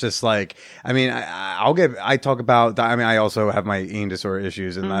 Yeah. and it's just like, I mean, I talk about, I mean, I also have my eating disorder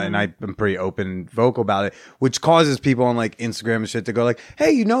issues, and I'm pretty open, vocal about it, which causes people on like Instagram and shit to go like,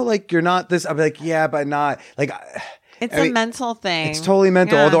 hey, like you're not this. I'll be like, yeah, but not like. It's a mental thing. It's totally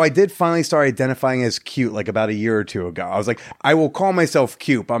mental. Yeah. Although I did finally start identifying as cute like about a year or two ago. I was like, I will call myself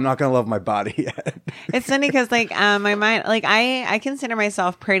cute, but I'm not going to love my body yet. It's funny because like my mind, like I consider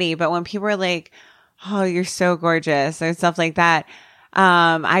myself pretty, but when people are like, "Oh, you're so gorgeous," or stuff like that,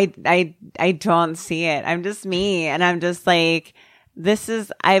 I don't see it. I'm just me, and I'm just like,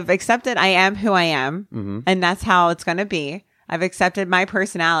 I've accepted I am who I am, and that's how it's going to be. I've accepted my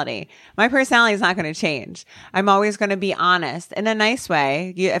personality. My personality is not going to change. I'm always going to be honest in a nice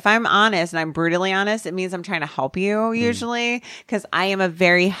way. If I'm honest and I'm brutally honest, it means I'm trying to help you usually, because I am a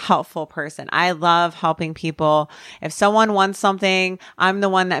very helpful person. I love helping people. If someone wants something, I'm the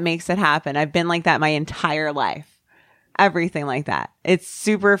one that makes it happen. I've been like that my entire life. Everything like that. It's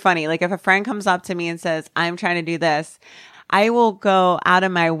super funny. Like if a friend comes up to me and says, I'm trying to do this, I will go out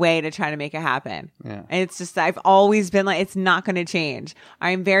of my way to try to make it happen. Yeah. And it's just, I've always been like, it's not going to change.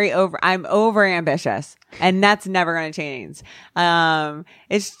 I'm over ambitious, and that's never going to change.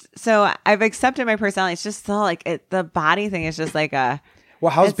 So I've accepted my personality. It's just still like the body thing is just like well,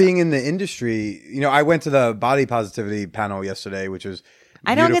 how's being in the industry? I went to the body positivity panel yesterday, which was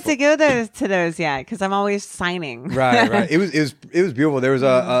I don't get to go to those yet because I'm always signing. Right. It was beautiful. There was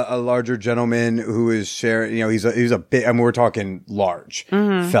a larger gentleman who is sharing. He's a bit. I mean, we're talking large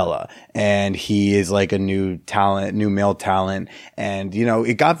fella, and he is like a new male talent, and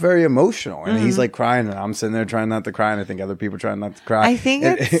it got very emotional, and he's like crying, and I'm sitting there trying not to cry, and I think other people trying not to cry. I think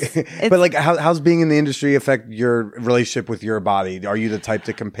it's but like, how's being in the industry affect your relationship with your body? Are you the type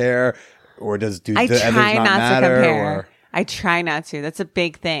to compare, or do others not matter? To compare. Or? I try not to. That's a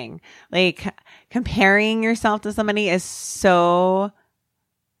big thing. Like comparing yourself to somebody is so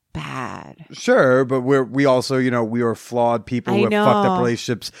bad. Sure, but we also, we are flawed people who have fucked up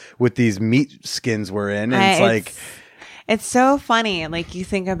relationships with these meat skins we're in. And it's so funny. Like you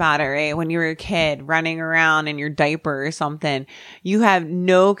think about it, right? When you were a kid running around in your diaper or something, you have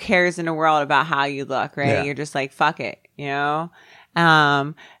no cares in the world about how you look, right? Yeah. You're just like, fuck it,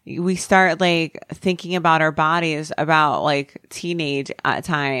 we start like thinking about our bodies about like teenage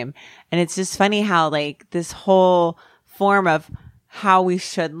time. And it's just funny how like this whole form of how we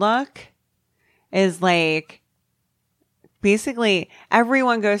should look is like basically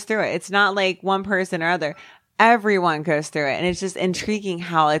everyone goes through it. It's not like one person or other. Everyone goes through it. And it's just intriguing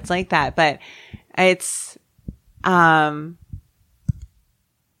how it's like that. But it's,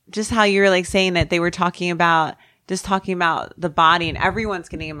 just how you were like saying that they were talking about the body, and everyone's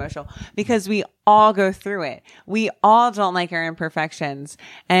getting emotional because we all go through it. We all don't like our imperfections.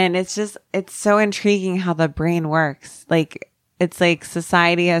 And it's so intriguing how the brain works. Like, it's like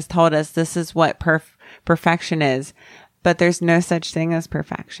society has told us this is what perfection is, but there's no such thing as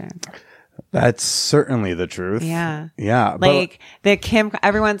perfection. That's certainly the truth. Yeah. Yeah. Like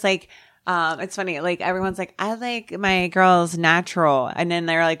everyone's like, it's funny. Like everyone's like, I like my girls natural. And then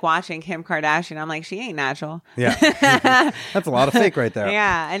they're like watching Kim Kardashian. I'm like, she ain't natural. Yeah. That's a lot of fake right there.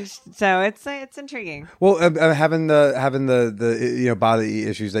 Yeah. And so it's intriguing. Well, having the body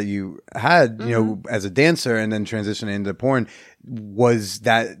issues that you had, as a dancer and then transitioning into porn, was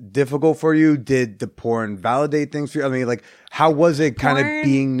that difficult for you? Did the porn validate things for you? I mean, like, how was it kind of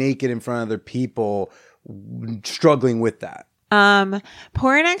being naked in front of other people, struggling with that?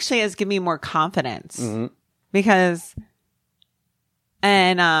 Porn actually has given me more confidence because,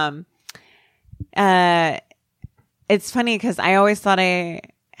 and, it's funny because I always thought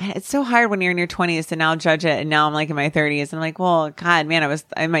it's so hard when you're in your 20s to now judge it. And now I'm like in my 30s and I'm like, well, God, man, I was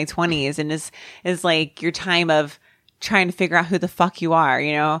in my 20s and this is like your time of trying to figure out who the fuck you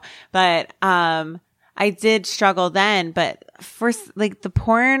are, but, I did struggle then, but first, like the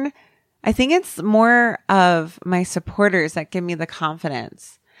porn, I think it's more of my supporters that give me the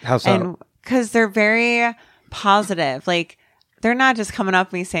confidence. How so? And because they're very positive. Like, they're not just coming up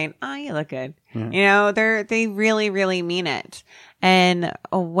to me saying, oh, you look good. Yeah. They really, really mean it. And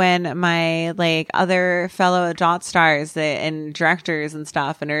when my like other fellow adult stars and directors and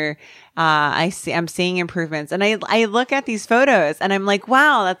stuff and I'm seeing improvements and I look at these photos and I'm like,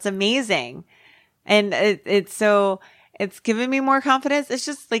 wow, that's amazing. And it's so it's given me more confidence. It's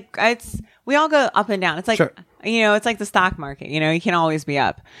just like we all go up and down. It's like Sure. it's like the stock market. You can't always be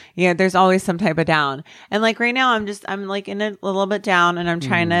up. There's always some type of down. And like right now, I'm like in a little bit down, and I'm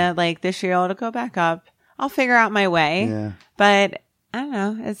trying to like this year to go back up. I'll figure out my way. Yeah. But I don't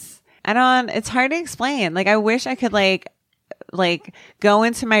know. It's hard to explain. Like I wish I could like go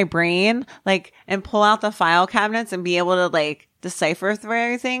into my brain like and pull out the file cabinets and be able to like decipher through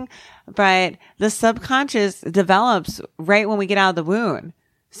everything, but the subconscious develops right when we get out of the womb.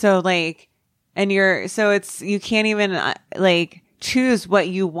 So like, you can't even like choose what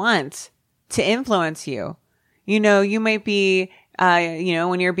you want to influence you. You might be,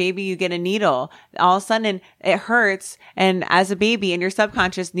 when you're a baby, you get a needle. All of a sudden it hurts. And as a baby and your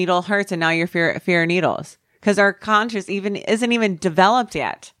subconscious needle hurts, and now you're fear of needles because our conscious isn't even developed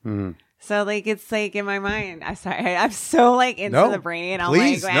yet. Mm-hmm. So like it's like in my mind, I'm sorry, I'm so like into the brain. I'm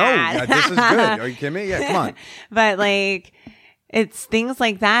please, like, no, this is good. Are you kidding me? Yeah, come on. But like, it's things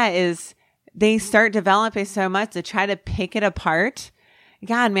like that is they start developing so much to try to pick it apart.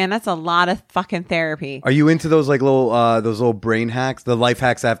 God, man, that's a lot of fucking therapy. Are you into those like little brain hacks? The life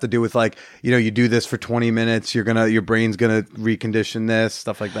hacks that have to do with like, you do this for 20 minutes. Your brain's gonna recondition this,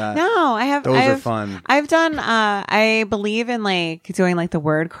 stuff like that. No, Those are fun. I've done, I believe in like doing like the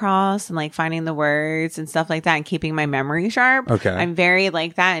word cross and like finding the words and stuff like that and keeping my memory sharp. Okay. I'm very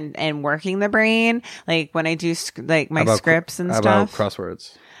like that and working the brain. Like when I do like my scripts and stuff. How about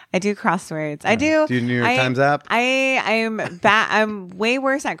crosswords? I do crosswords. I do. Do you New York Times app? I'm way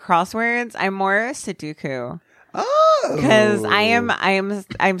worse at crosswords. I'm more Sudoku. Oh, because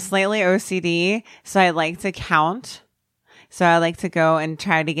I'm slightly OCD, so I like to count. So I like to go and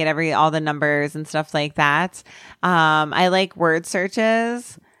try to get all the numbers and stuff like that. I like word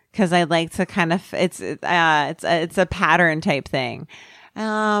searches because I like to kind of it's a pattern type thing.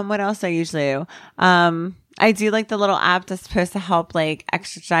 What else do I usually do? I do like the little app that's supposed to help like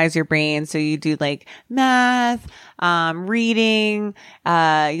exercise your brain. So you do like math, reading,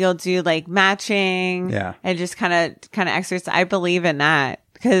 you'll do like matching, and just kind of exercise. I believe in that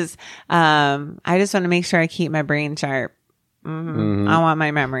because, I just want to make sure I keep my brain sharp. Mm-hmm. I want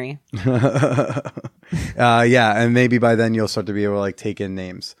my memory. And maybe by then you'll start to be able to like take in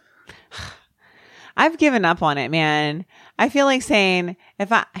names. I've given up on it, man. I feel like saying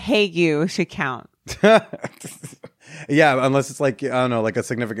hey, you should count. Yeah, unless it's like, I don't know, like a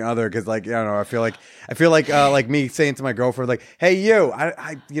significant other, because like, I don't know, I feel like me saying to my girlfriend like, hey, you,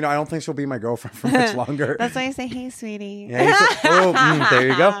 I don't think she'll be my girlfriend for much longer. That's why I say, hey, sweetie. Yeah, there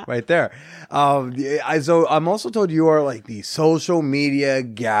you go, right there. So I'm also told you are like the social media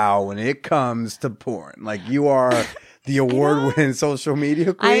gal when it comes to porn. Like you are the award-winning social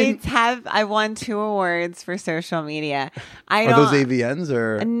media queen. I won 2 awards for social media. Are those AVNs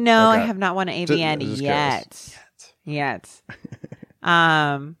or no? Okay. I have not won an AVN yet.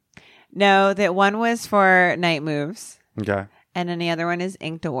 No, that one was for Night Moves. Okay. And then the other one is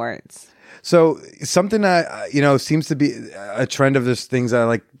Inked Awards. So something that seems to be a trend of this things I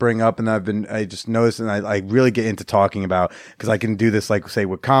like bring up, and I just noticed, and I really get into talking about, because I can do this like say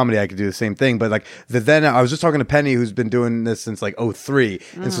with comedy, I could do the same thing, but like then I was just talking to Penny, who's been doing this since like 2003,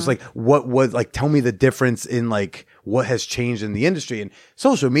 and it's just like what was like, tell me the difference in like what has changed in the industry, and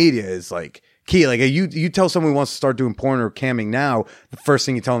social media is like key. Like you tell someone who wants to start doing porn or camming now, the first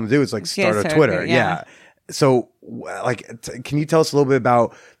thing you tell them to do is like start a Twitter. Yeah. So, like, can you tell us a little bit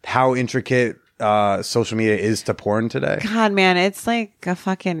about how intricate social media is to porn today? God, man, it's like a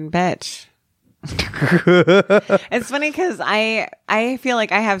fucking bitch. It's funny because I feel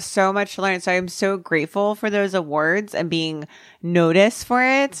like I have so much to learn. So I'm so grateful for those awards and being noticed for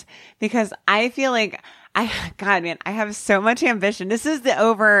it, because I feel like God, man, I have so much ambition. This is the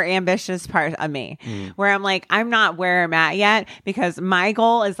over ambitious part of me where I'm like, I'm not where I'm at yet, because my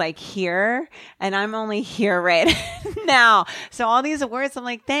goal is like here and I'm only here right now. So all these awards, I'm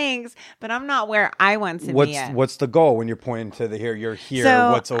like, thanks, but I'm not where I want to be yet. What's the goal when you're pointing to the here? You're here.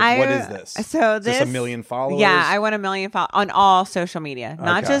 So what is this? So is this 1 million followers? Yeah, I want 1 million followers on all social media.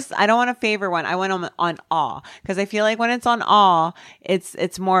 Not just, I don't want a favor one. I want them on all, because I feel like when it's on all,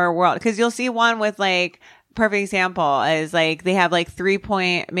 it's more world. Because you'll see one with like, perfect example is like they have like 3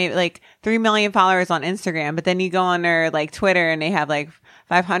 million followers on Instagram, but then you go on their like Twitter and they have like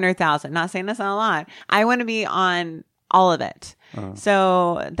 500,000. Not saying that's not a lot. I want to be on all of it.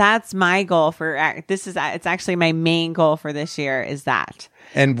 So that's my goal it's actually my main goal for this year is that.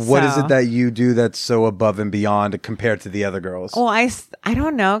 And what is it that you do that's so above and beyond compared to the other girls? Well, I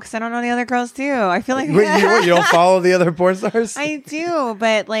don't know, because I don't know the other girls do. I feel like you don't follow the other porn stars? I do,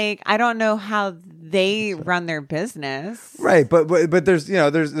 but like I don't know how they run their business. Right, but there's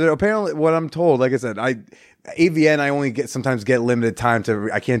apparently what I'm told, like I said, AVN, I only sometimes get limited time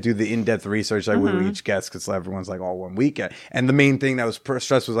I can't do the in-depth research I would with each guest because everyone's like all one weekend. And the main thing that was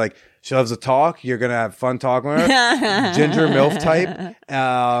stressed was like, she loves to talk. You're gonna have fun talking with her. Ginger MILF type,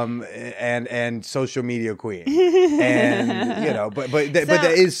 and social media queen, and but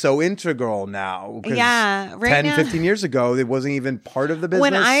that is so integral now. Yeah, right 10, now, 15 years ago, it wasn't even part of the business.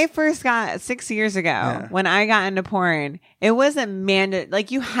 When I first got 6 years ago, when I got into porn, it wasn't like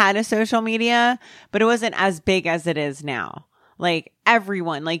you had a social media, but it wasn't as big as it is now. Like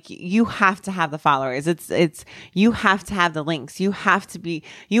everyone, like you have to have the followers. It's you have to have the links. You have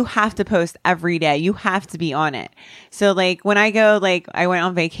to post every day. You have to be on it. So like when I go, like I went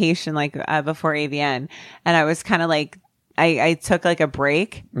on vacation like before AVN, and I was kind of like I took like a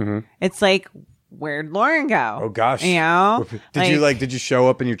break. It's like, where'd Lauren go? Oh gosh. You know? Did you show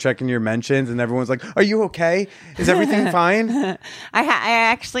up and you're checking your mentions and everyone's like, are you okay? Is everything fine? I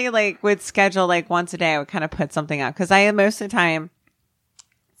actually like would schedule like once a day. I would kind of put something up because I most of the time,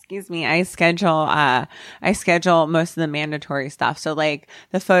 I schedule most of the mandatory stuff. So like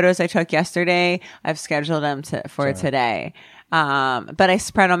the photos I took yesterday, I've scheduled them for today. But I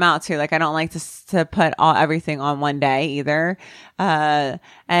spread them out too. Like I don't like to put everything on one day either.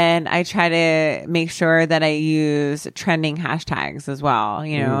 And I try to make sure that I use trending hashtags as well.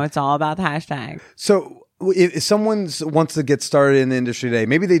 You know, it's all about the hashtag. So if someone wants to get started in the industry today,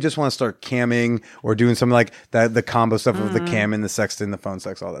 maybe they just want to start camming or doing something like that, the combo stuff of the camming, the sexting, the phone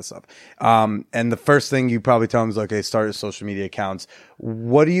sex, all that stuff. And the first thing you probably tell them is, okay, start social media accounts.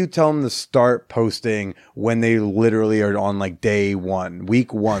 What do you tell them to start posting when they literally are on like day one,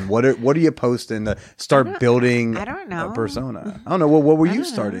 week one? What are you posting to start building I don't know. a persona? I don't know. What were you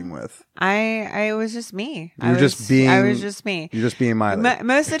starting with? I was just me. I was just being You're just being Miley.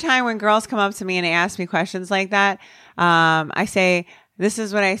 Most of the time when girls come up to me and they ask me questions like that, I say, this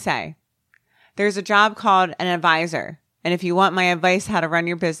is what I say. There's a job called an advisor. And if you want my advice how to run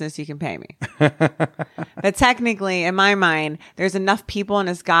your business, you can pay me. But technically, in my mind, there's enough people in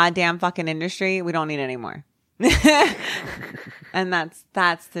this goddamn fucking industry. We don't need any more. And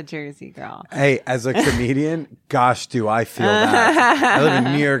that's the Jersey girl. Hey, as a comedian, gosh, do I feel that. I live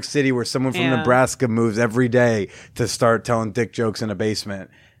in New York City where someone from Nebraska moves every day to start telling dick jokes in a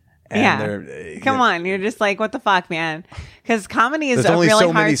basement. And Come on. You're just like, what the fuck, man? Because comedy is there's a only really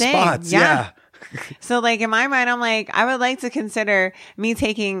so hard many thing. spots. Yeah. So like in my mind, I'm like, I would like to consider me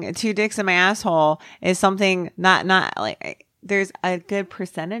taking 2 dicks in my asshole is something not like, there's a good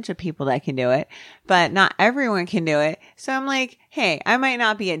percentage of people that can do it, but not everyone can do it. So I'm like, hey, I might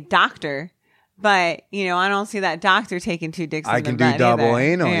not be a doctor, but you know, I don't see that doctor taking 2 dicks in the can butt do double either.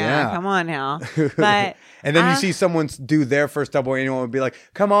 anal. Yeah. Come on now. But and then you see someone do their first double anal and be like,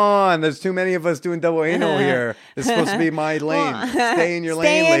 come on, there's too many of us doing double anal here. It's supposed to be my lane. Stay in your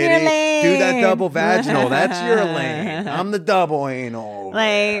lane, lady. Your lane. Do that double vaginal. That's your lane. I'm the double anal.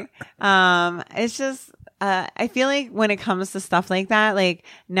 Like, it's just, I feel like when it comes to stuff like that, like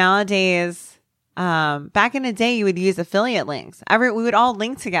nowadays, back in the day, you would use affiliate links. We would all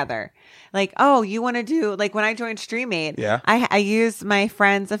link together. Like, oh, you want to do, like when I joined StreamMate, I used my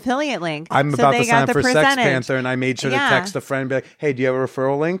friend's affiliate link. I'm so about they to sign got up for percentage. Sex Panther, and I made sure to text a friend and be like, hey, do you have a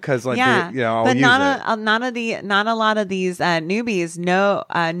referral link? Because like, I'll but use it. not a lot of these newbies know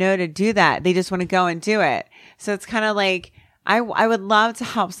to do that. They just want to go and do it. So it's kind of like, I would love to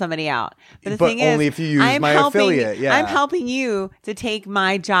help somebody out. But the thing is, only if you use my affiliate. Yeah. I'm helping you to take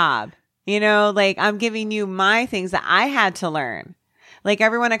my job. You know, like I'm giving you my things that I had to learn. Like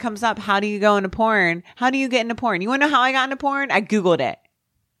everyone that comes up, how do you go into porn? How do you get into porn? You want to know how I got into porn? I Googled it.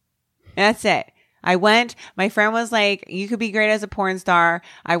 That's it. I went, my friend was like, you could be great as a porn star.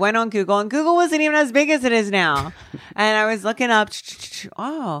 I went on Google and Google wasn't even as big as it is now. And I was looking up,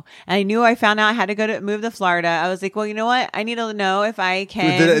 and I found out I had to move to Florida. I was like, well, you know what? I need to know if I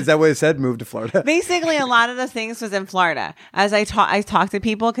can. Is that what it said? Move to Florida? Basically, a lot of the things was in Florida. As I talked to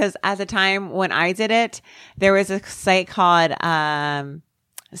people, because at the time when I did it, there was a site called,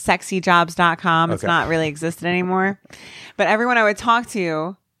 sexyjobs.com. It's not really existed anymore. But everyone I would talk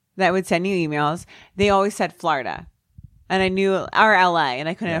to that would send you emails, they always said Florida. And I knew, or LA, and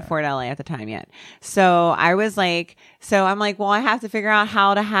I couldn't afford LA at the time yet. So I'm like, well, I have to figure out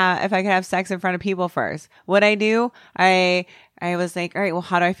if I could have sex in front of people first. What I do, I was like, all right, well,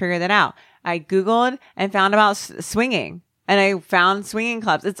 how do I figure that out? I Googled and found about swinging. And I found swinging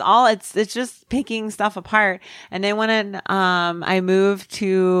clubs. It's just picking stuff apart. And then when I moved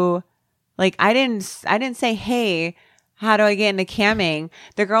to, like, I didn't say, hey, how do I get into camming?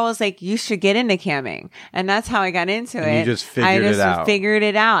 The girl was like, you should get into camming. And that's how I got into it. You just figured it out. I just figured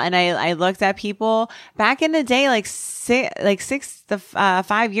it out. And I looked at people back in the day, like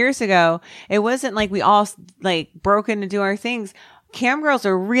 5 years ago. It wasn't like we all like broke in to do our things. Cam girls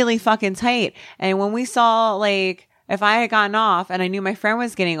are really fucking tight. And when we saw, like, if I had gotten off and I knew my friend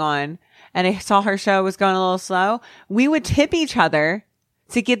was getting on and I saw her show was going a little slow, we would tip each other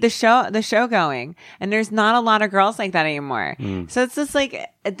to get the show going. And there's not a lot of girls like that anymore. So it's just like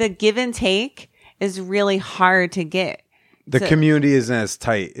the give and take is really hard to get. The community isn't as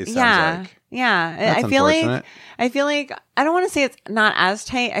tight, it sounds like. Yeah. That's I feel unfortunate. like I don't want to say it's not as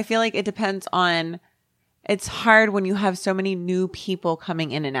tight. I feel like it depends on, it's hard when you have so many new people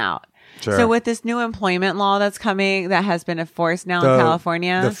coming in and out. Sure. So with this new employment law that's coming, that has been enforced now in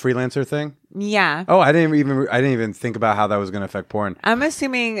California. The freelancer thing? Yeah. Oh, I didn't even think about how that was going to affect porn. I'm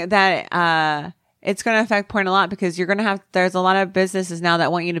assuming that it's going to affect porn a lot because there's a lot of businesses now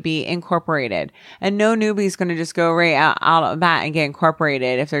that want you to be incorporated. And no newbie is going to just go right out of the bat and get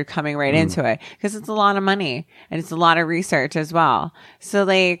incorporated if they're coming right into it. Because it's a lot of money and it's a lot of research as well. So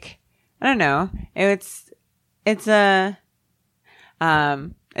like, I don't know. It's a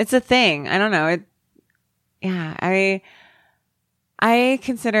thing. I don't know. I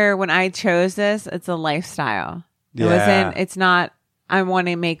consider when I chose this, it's a lifestyle. It's not, I want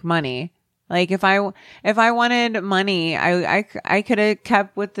to make money. Like if I wanted money, I could have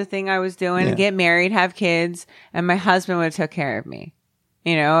kept with the thing I was doing, get married, have kids, and my husband would have took care of me.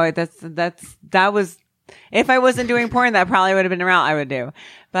 You know, that was, if I wasn't doing porn, that probably would have been the route I would do.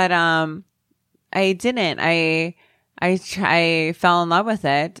 But, I didn't. I fell in love with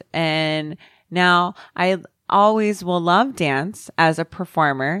it, and now I always will love dance as a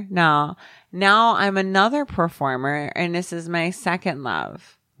performer. Now I'm another performer, and this is my second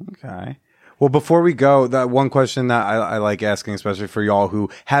love. Okay. Well, before we go, that one question that I like asking, especially for y'all who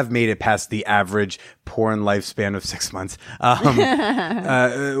have made it past the average porn lifespan of 6 months,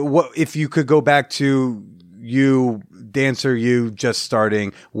 what if you could go back to you just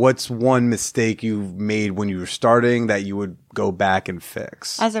starting, what's one mistake you made when you were starting that you would go back and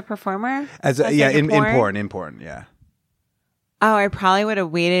fix as a performer? In porn, yeah. Oh, I probably would have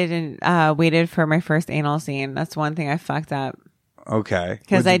waited for my first anal scene. That's one thing I fucked up. Okay,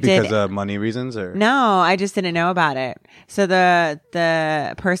 because of money reasons, or no, I just didn't know about it. So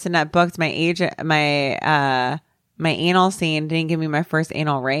the person that booked my anal scene didn't give me my first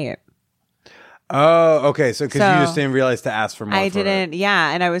anal rate. Oh, okay. So because you just didn't realize to ask for more. I didn't.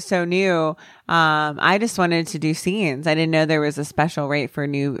 Yeah, and I was so new. I just wanted to do scenes. I didn't know there was a special rate for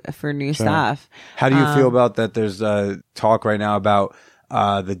new stuff. How do you feel about that? There's talk right now about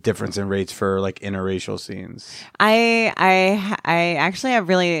the difference in rates for like interracial scenes. I actually have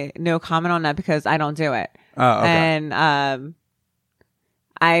really no comment on that because I don't do it. Oh, okay. And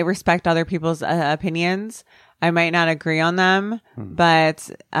I respect other people's opinions. I might not agree on them,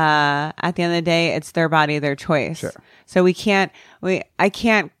 but at the end of the day, it's their body, their choice. Sure. So I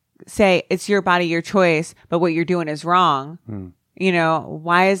can't say it's your body, your choice, but what you're doing is wrong. You know,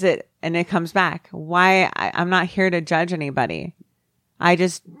 why is it? And it comes back. Why? I'm not here to judge anybody. I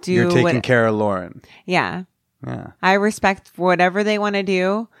just do. You're taking care of Lauren. Yeah. Yeah. I respect whatever they want to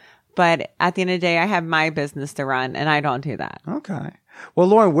do, but at the end of the day, I have my business to run, and I don't do that. Okay. Well,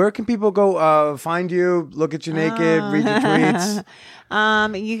 Lauren, where can people go find you, look at you naked, read your tweets?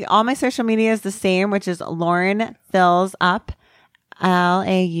 All my social media is the same, which is Lauren Fills Up,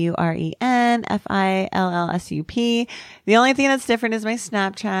 LaurenFillsup. The only thing that's different is my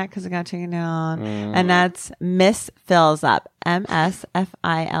Snapchat because I got taken down, and that's Miss Fills Up, MSFILLSUP.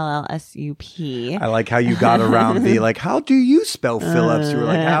 I like how you got around the like. How do you spell Phillips? You were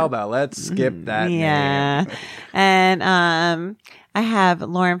like, how about let's skip that name. And I have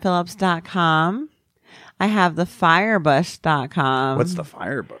LaurenPhillips.com. I have thefirebush.com. What's the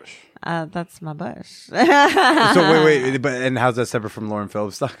Firebush? That's my bush. So wait, and how's that separate from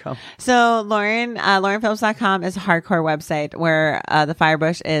LaurenPhillips.com? So LaurenPhillips.com is a hardcore website where the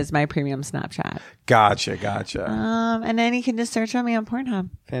Firebush is my premium Snapchat. Gotcha. And then you can just search on me on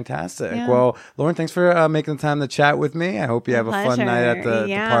Pornhub. Fantastic. Yeah. Well, Lauren, thanks for making the time to chat with me. I hope you have a fun night at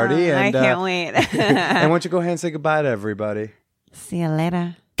the party. And, I can't wait. And why don't you go ahead and say goodbye to everybody? See you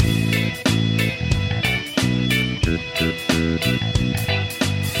later.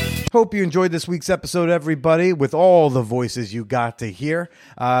 Hope you enjoyed this week's episode, everybody, with all the voices you got to hear.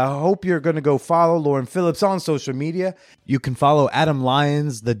 Hope you're going to go follow Lauren Phillips on social media. You can follow Adam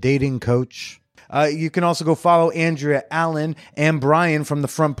Lyons, the dating coach. You can also go follow Andrea Allen and Brian from the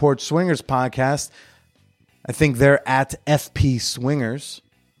Front Porch Swingers podcast. I think they're at FP Swingers.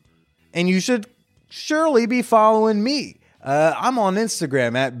 And you should surely be following me. I'm on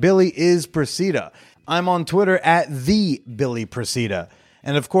Instagram at Billy is Procida. I'm on Twitter at the Billy Procida.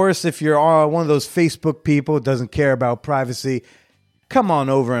 And of course, if you're one of those Facebook people who doesn't care about privacy, come on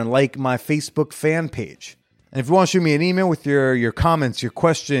over and like my Facebook fan page. And if you want to shoot me an email with your comments, your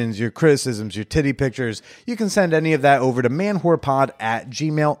questions, your criticisms, your titty pictures, you can send any of that over to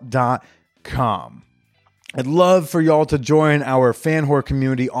manwhorepod@gmail.com. I'd love for y'all to join our fan whore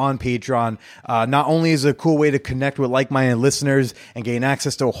community on Patreon. Not only is it a cool way to connect with like-minded listeners and gain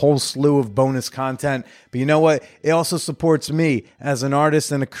access to a whole slew of bonus content, but you know what? It also supports me as an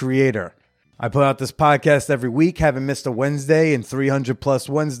artist and a creator. I put out this podcast every week, haven't missed a Wednesday in 300 plus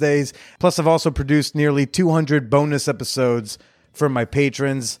Wednesdays. Plus, I've also produced nearly 200 bonus episodes for my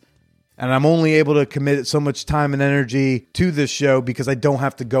patrons. And I'm only able to commit so much time and energy to this show because I don't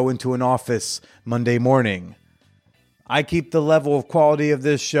have to go into an office Monday morning. I keep the level of quality of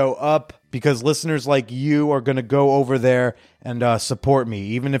this show up because listeners like you are going to go over there and support me,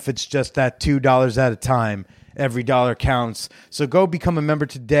 even if it's just that $2 at a time. Every dollar counts. So go become a member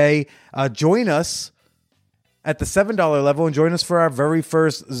today. Join us at the $7 level and join us for our very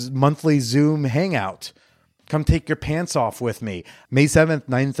first monthly Zoom hangout. Come take your pants off with me. May 7th,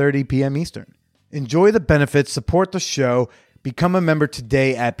 9:30 p.m. Eastern. Enjoy the benefits, support the show. Become a member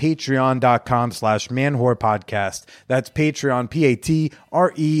today at patreon.com/manwhorepodcast. That's Patreon,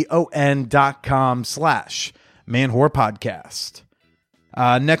 patreon.com/manwhorepodcast.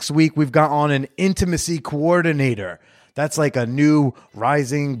 Next week, we've got on an intimacy coordinator. That's like a new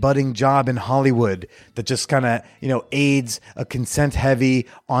rising, budding job in Hollywood that just kind of, aids a consent-heavy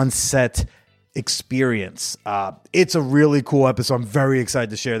on-set experience. It's a really cool episode. I'm very excited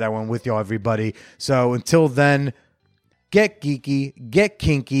to share that one with y'all, everybody. So until then, get geeky, get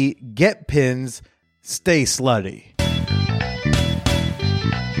kinky, get pins, stay slutty.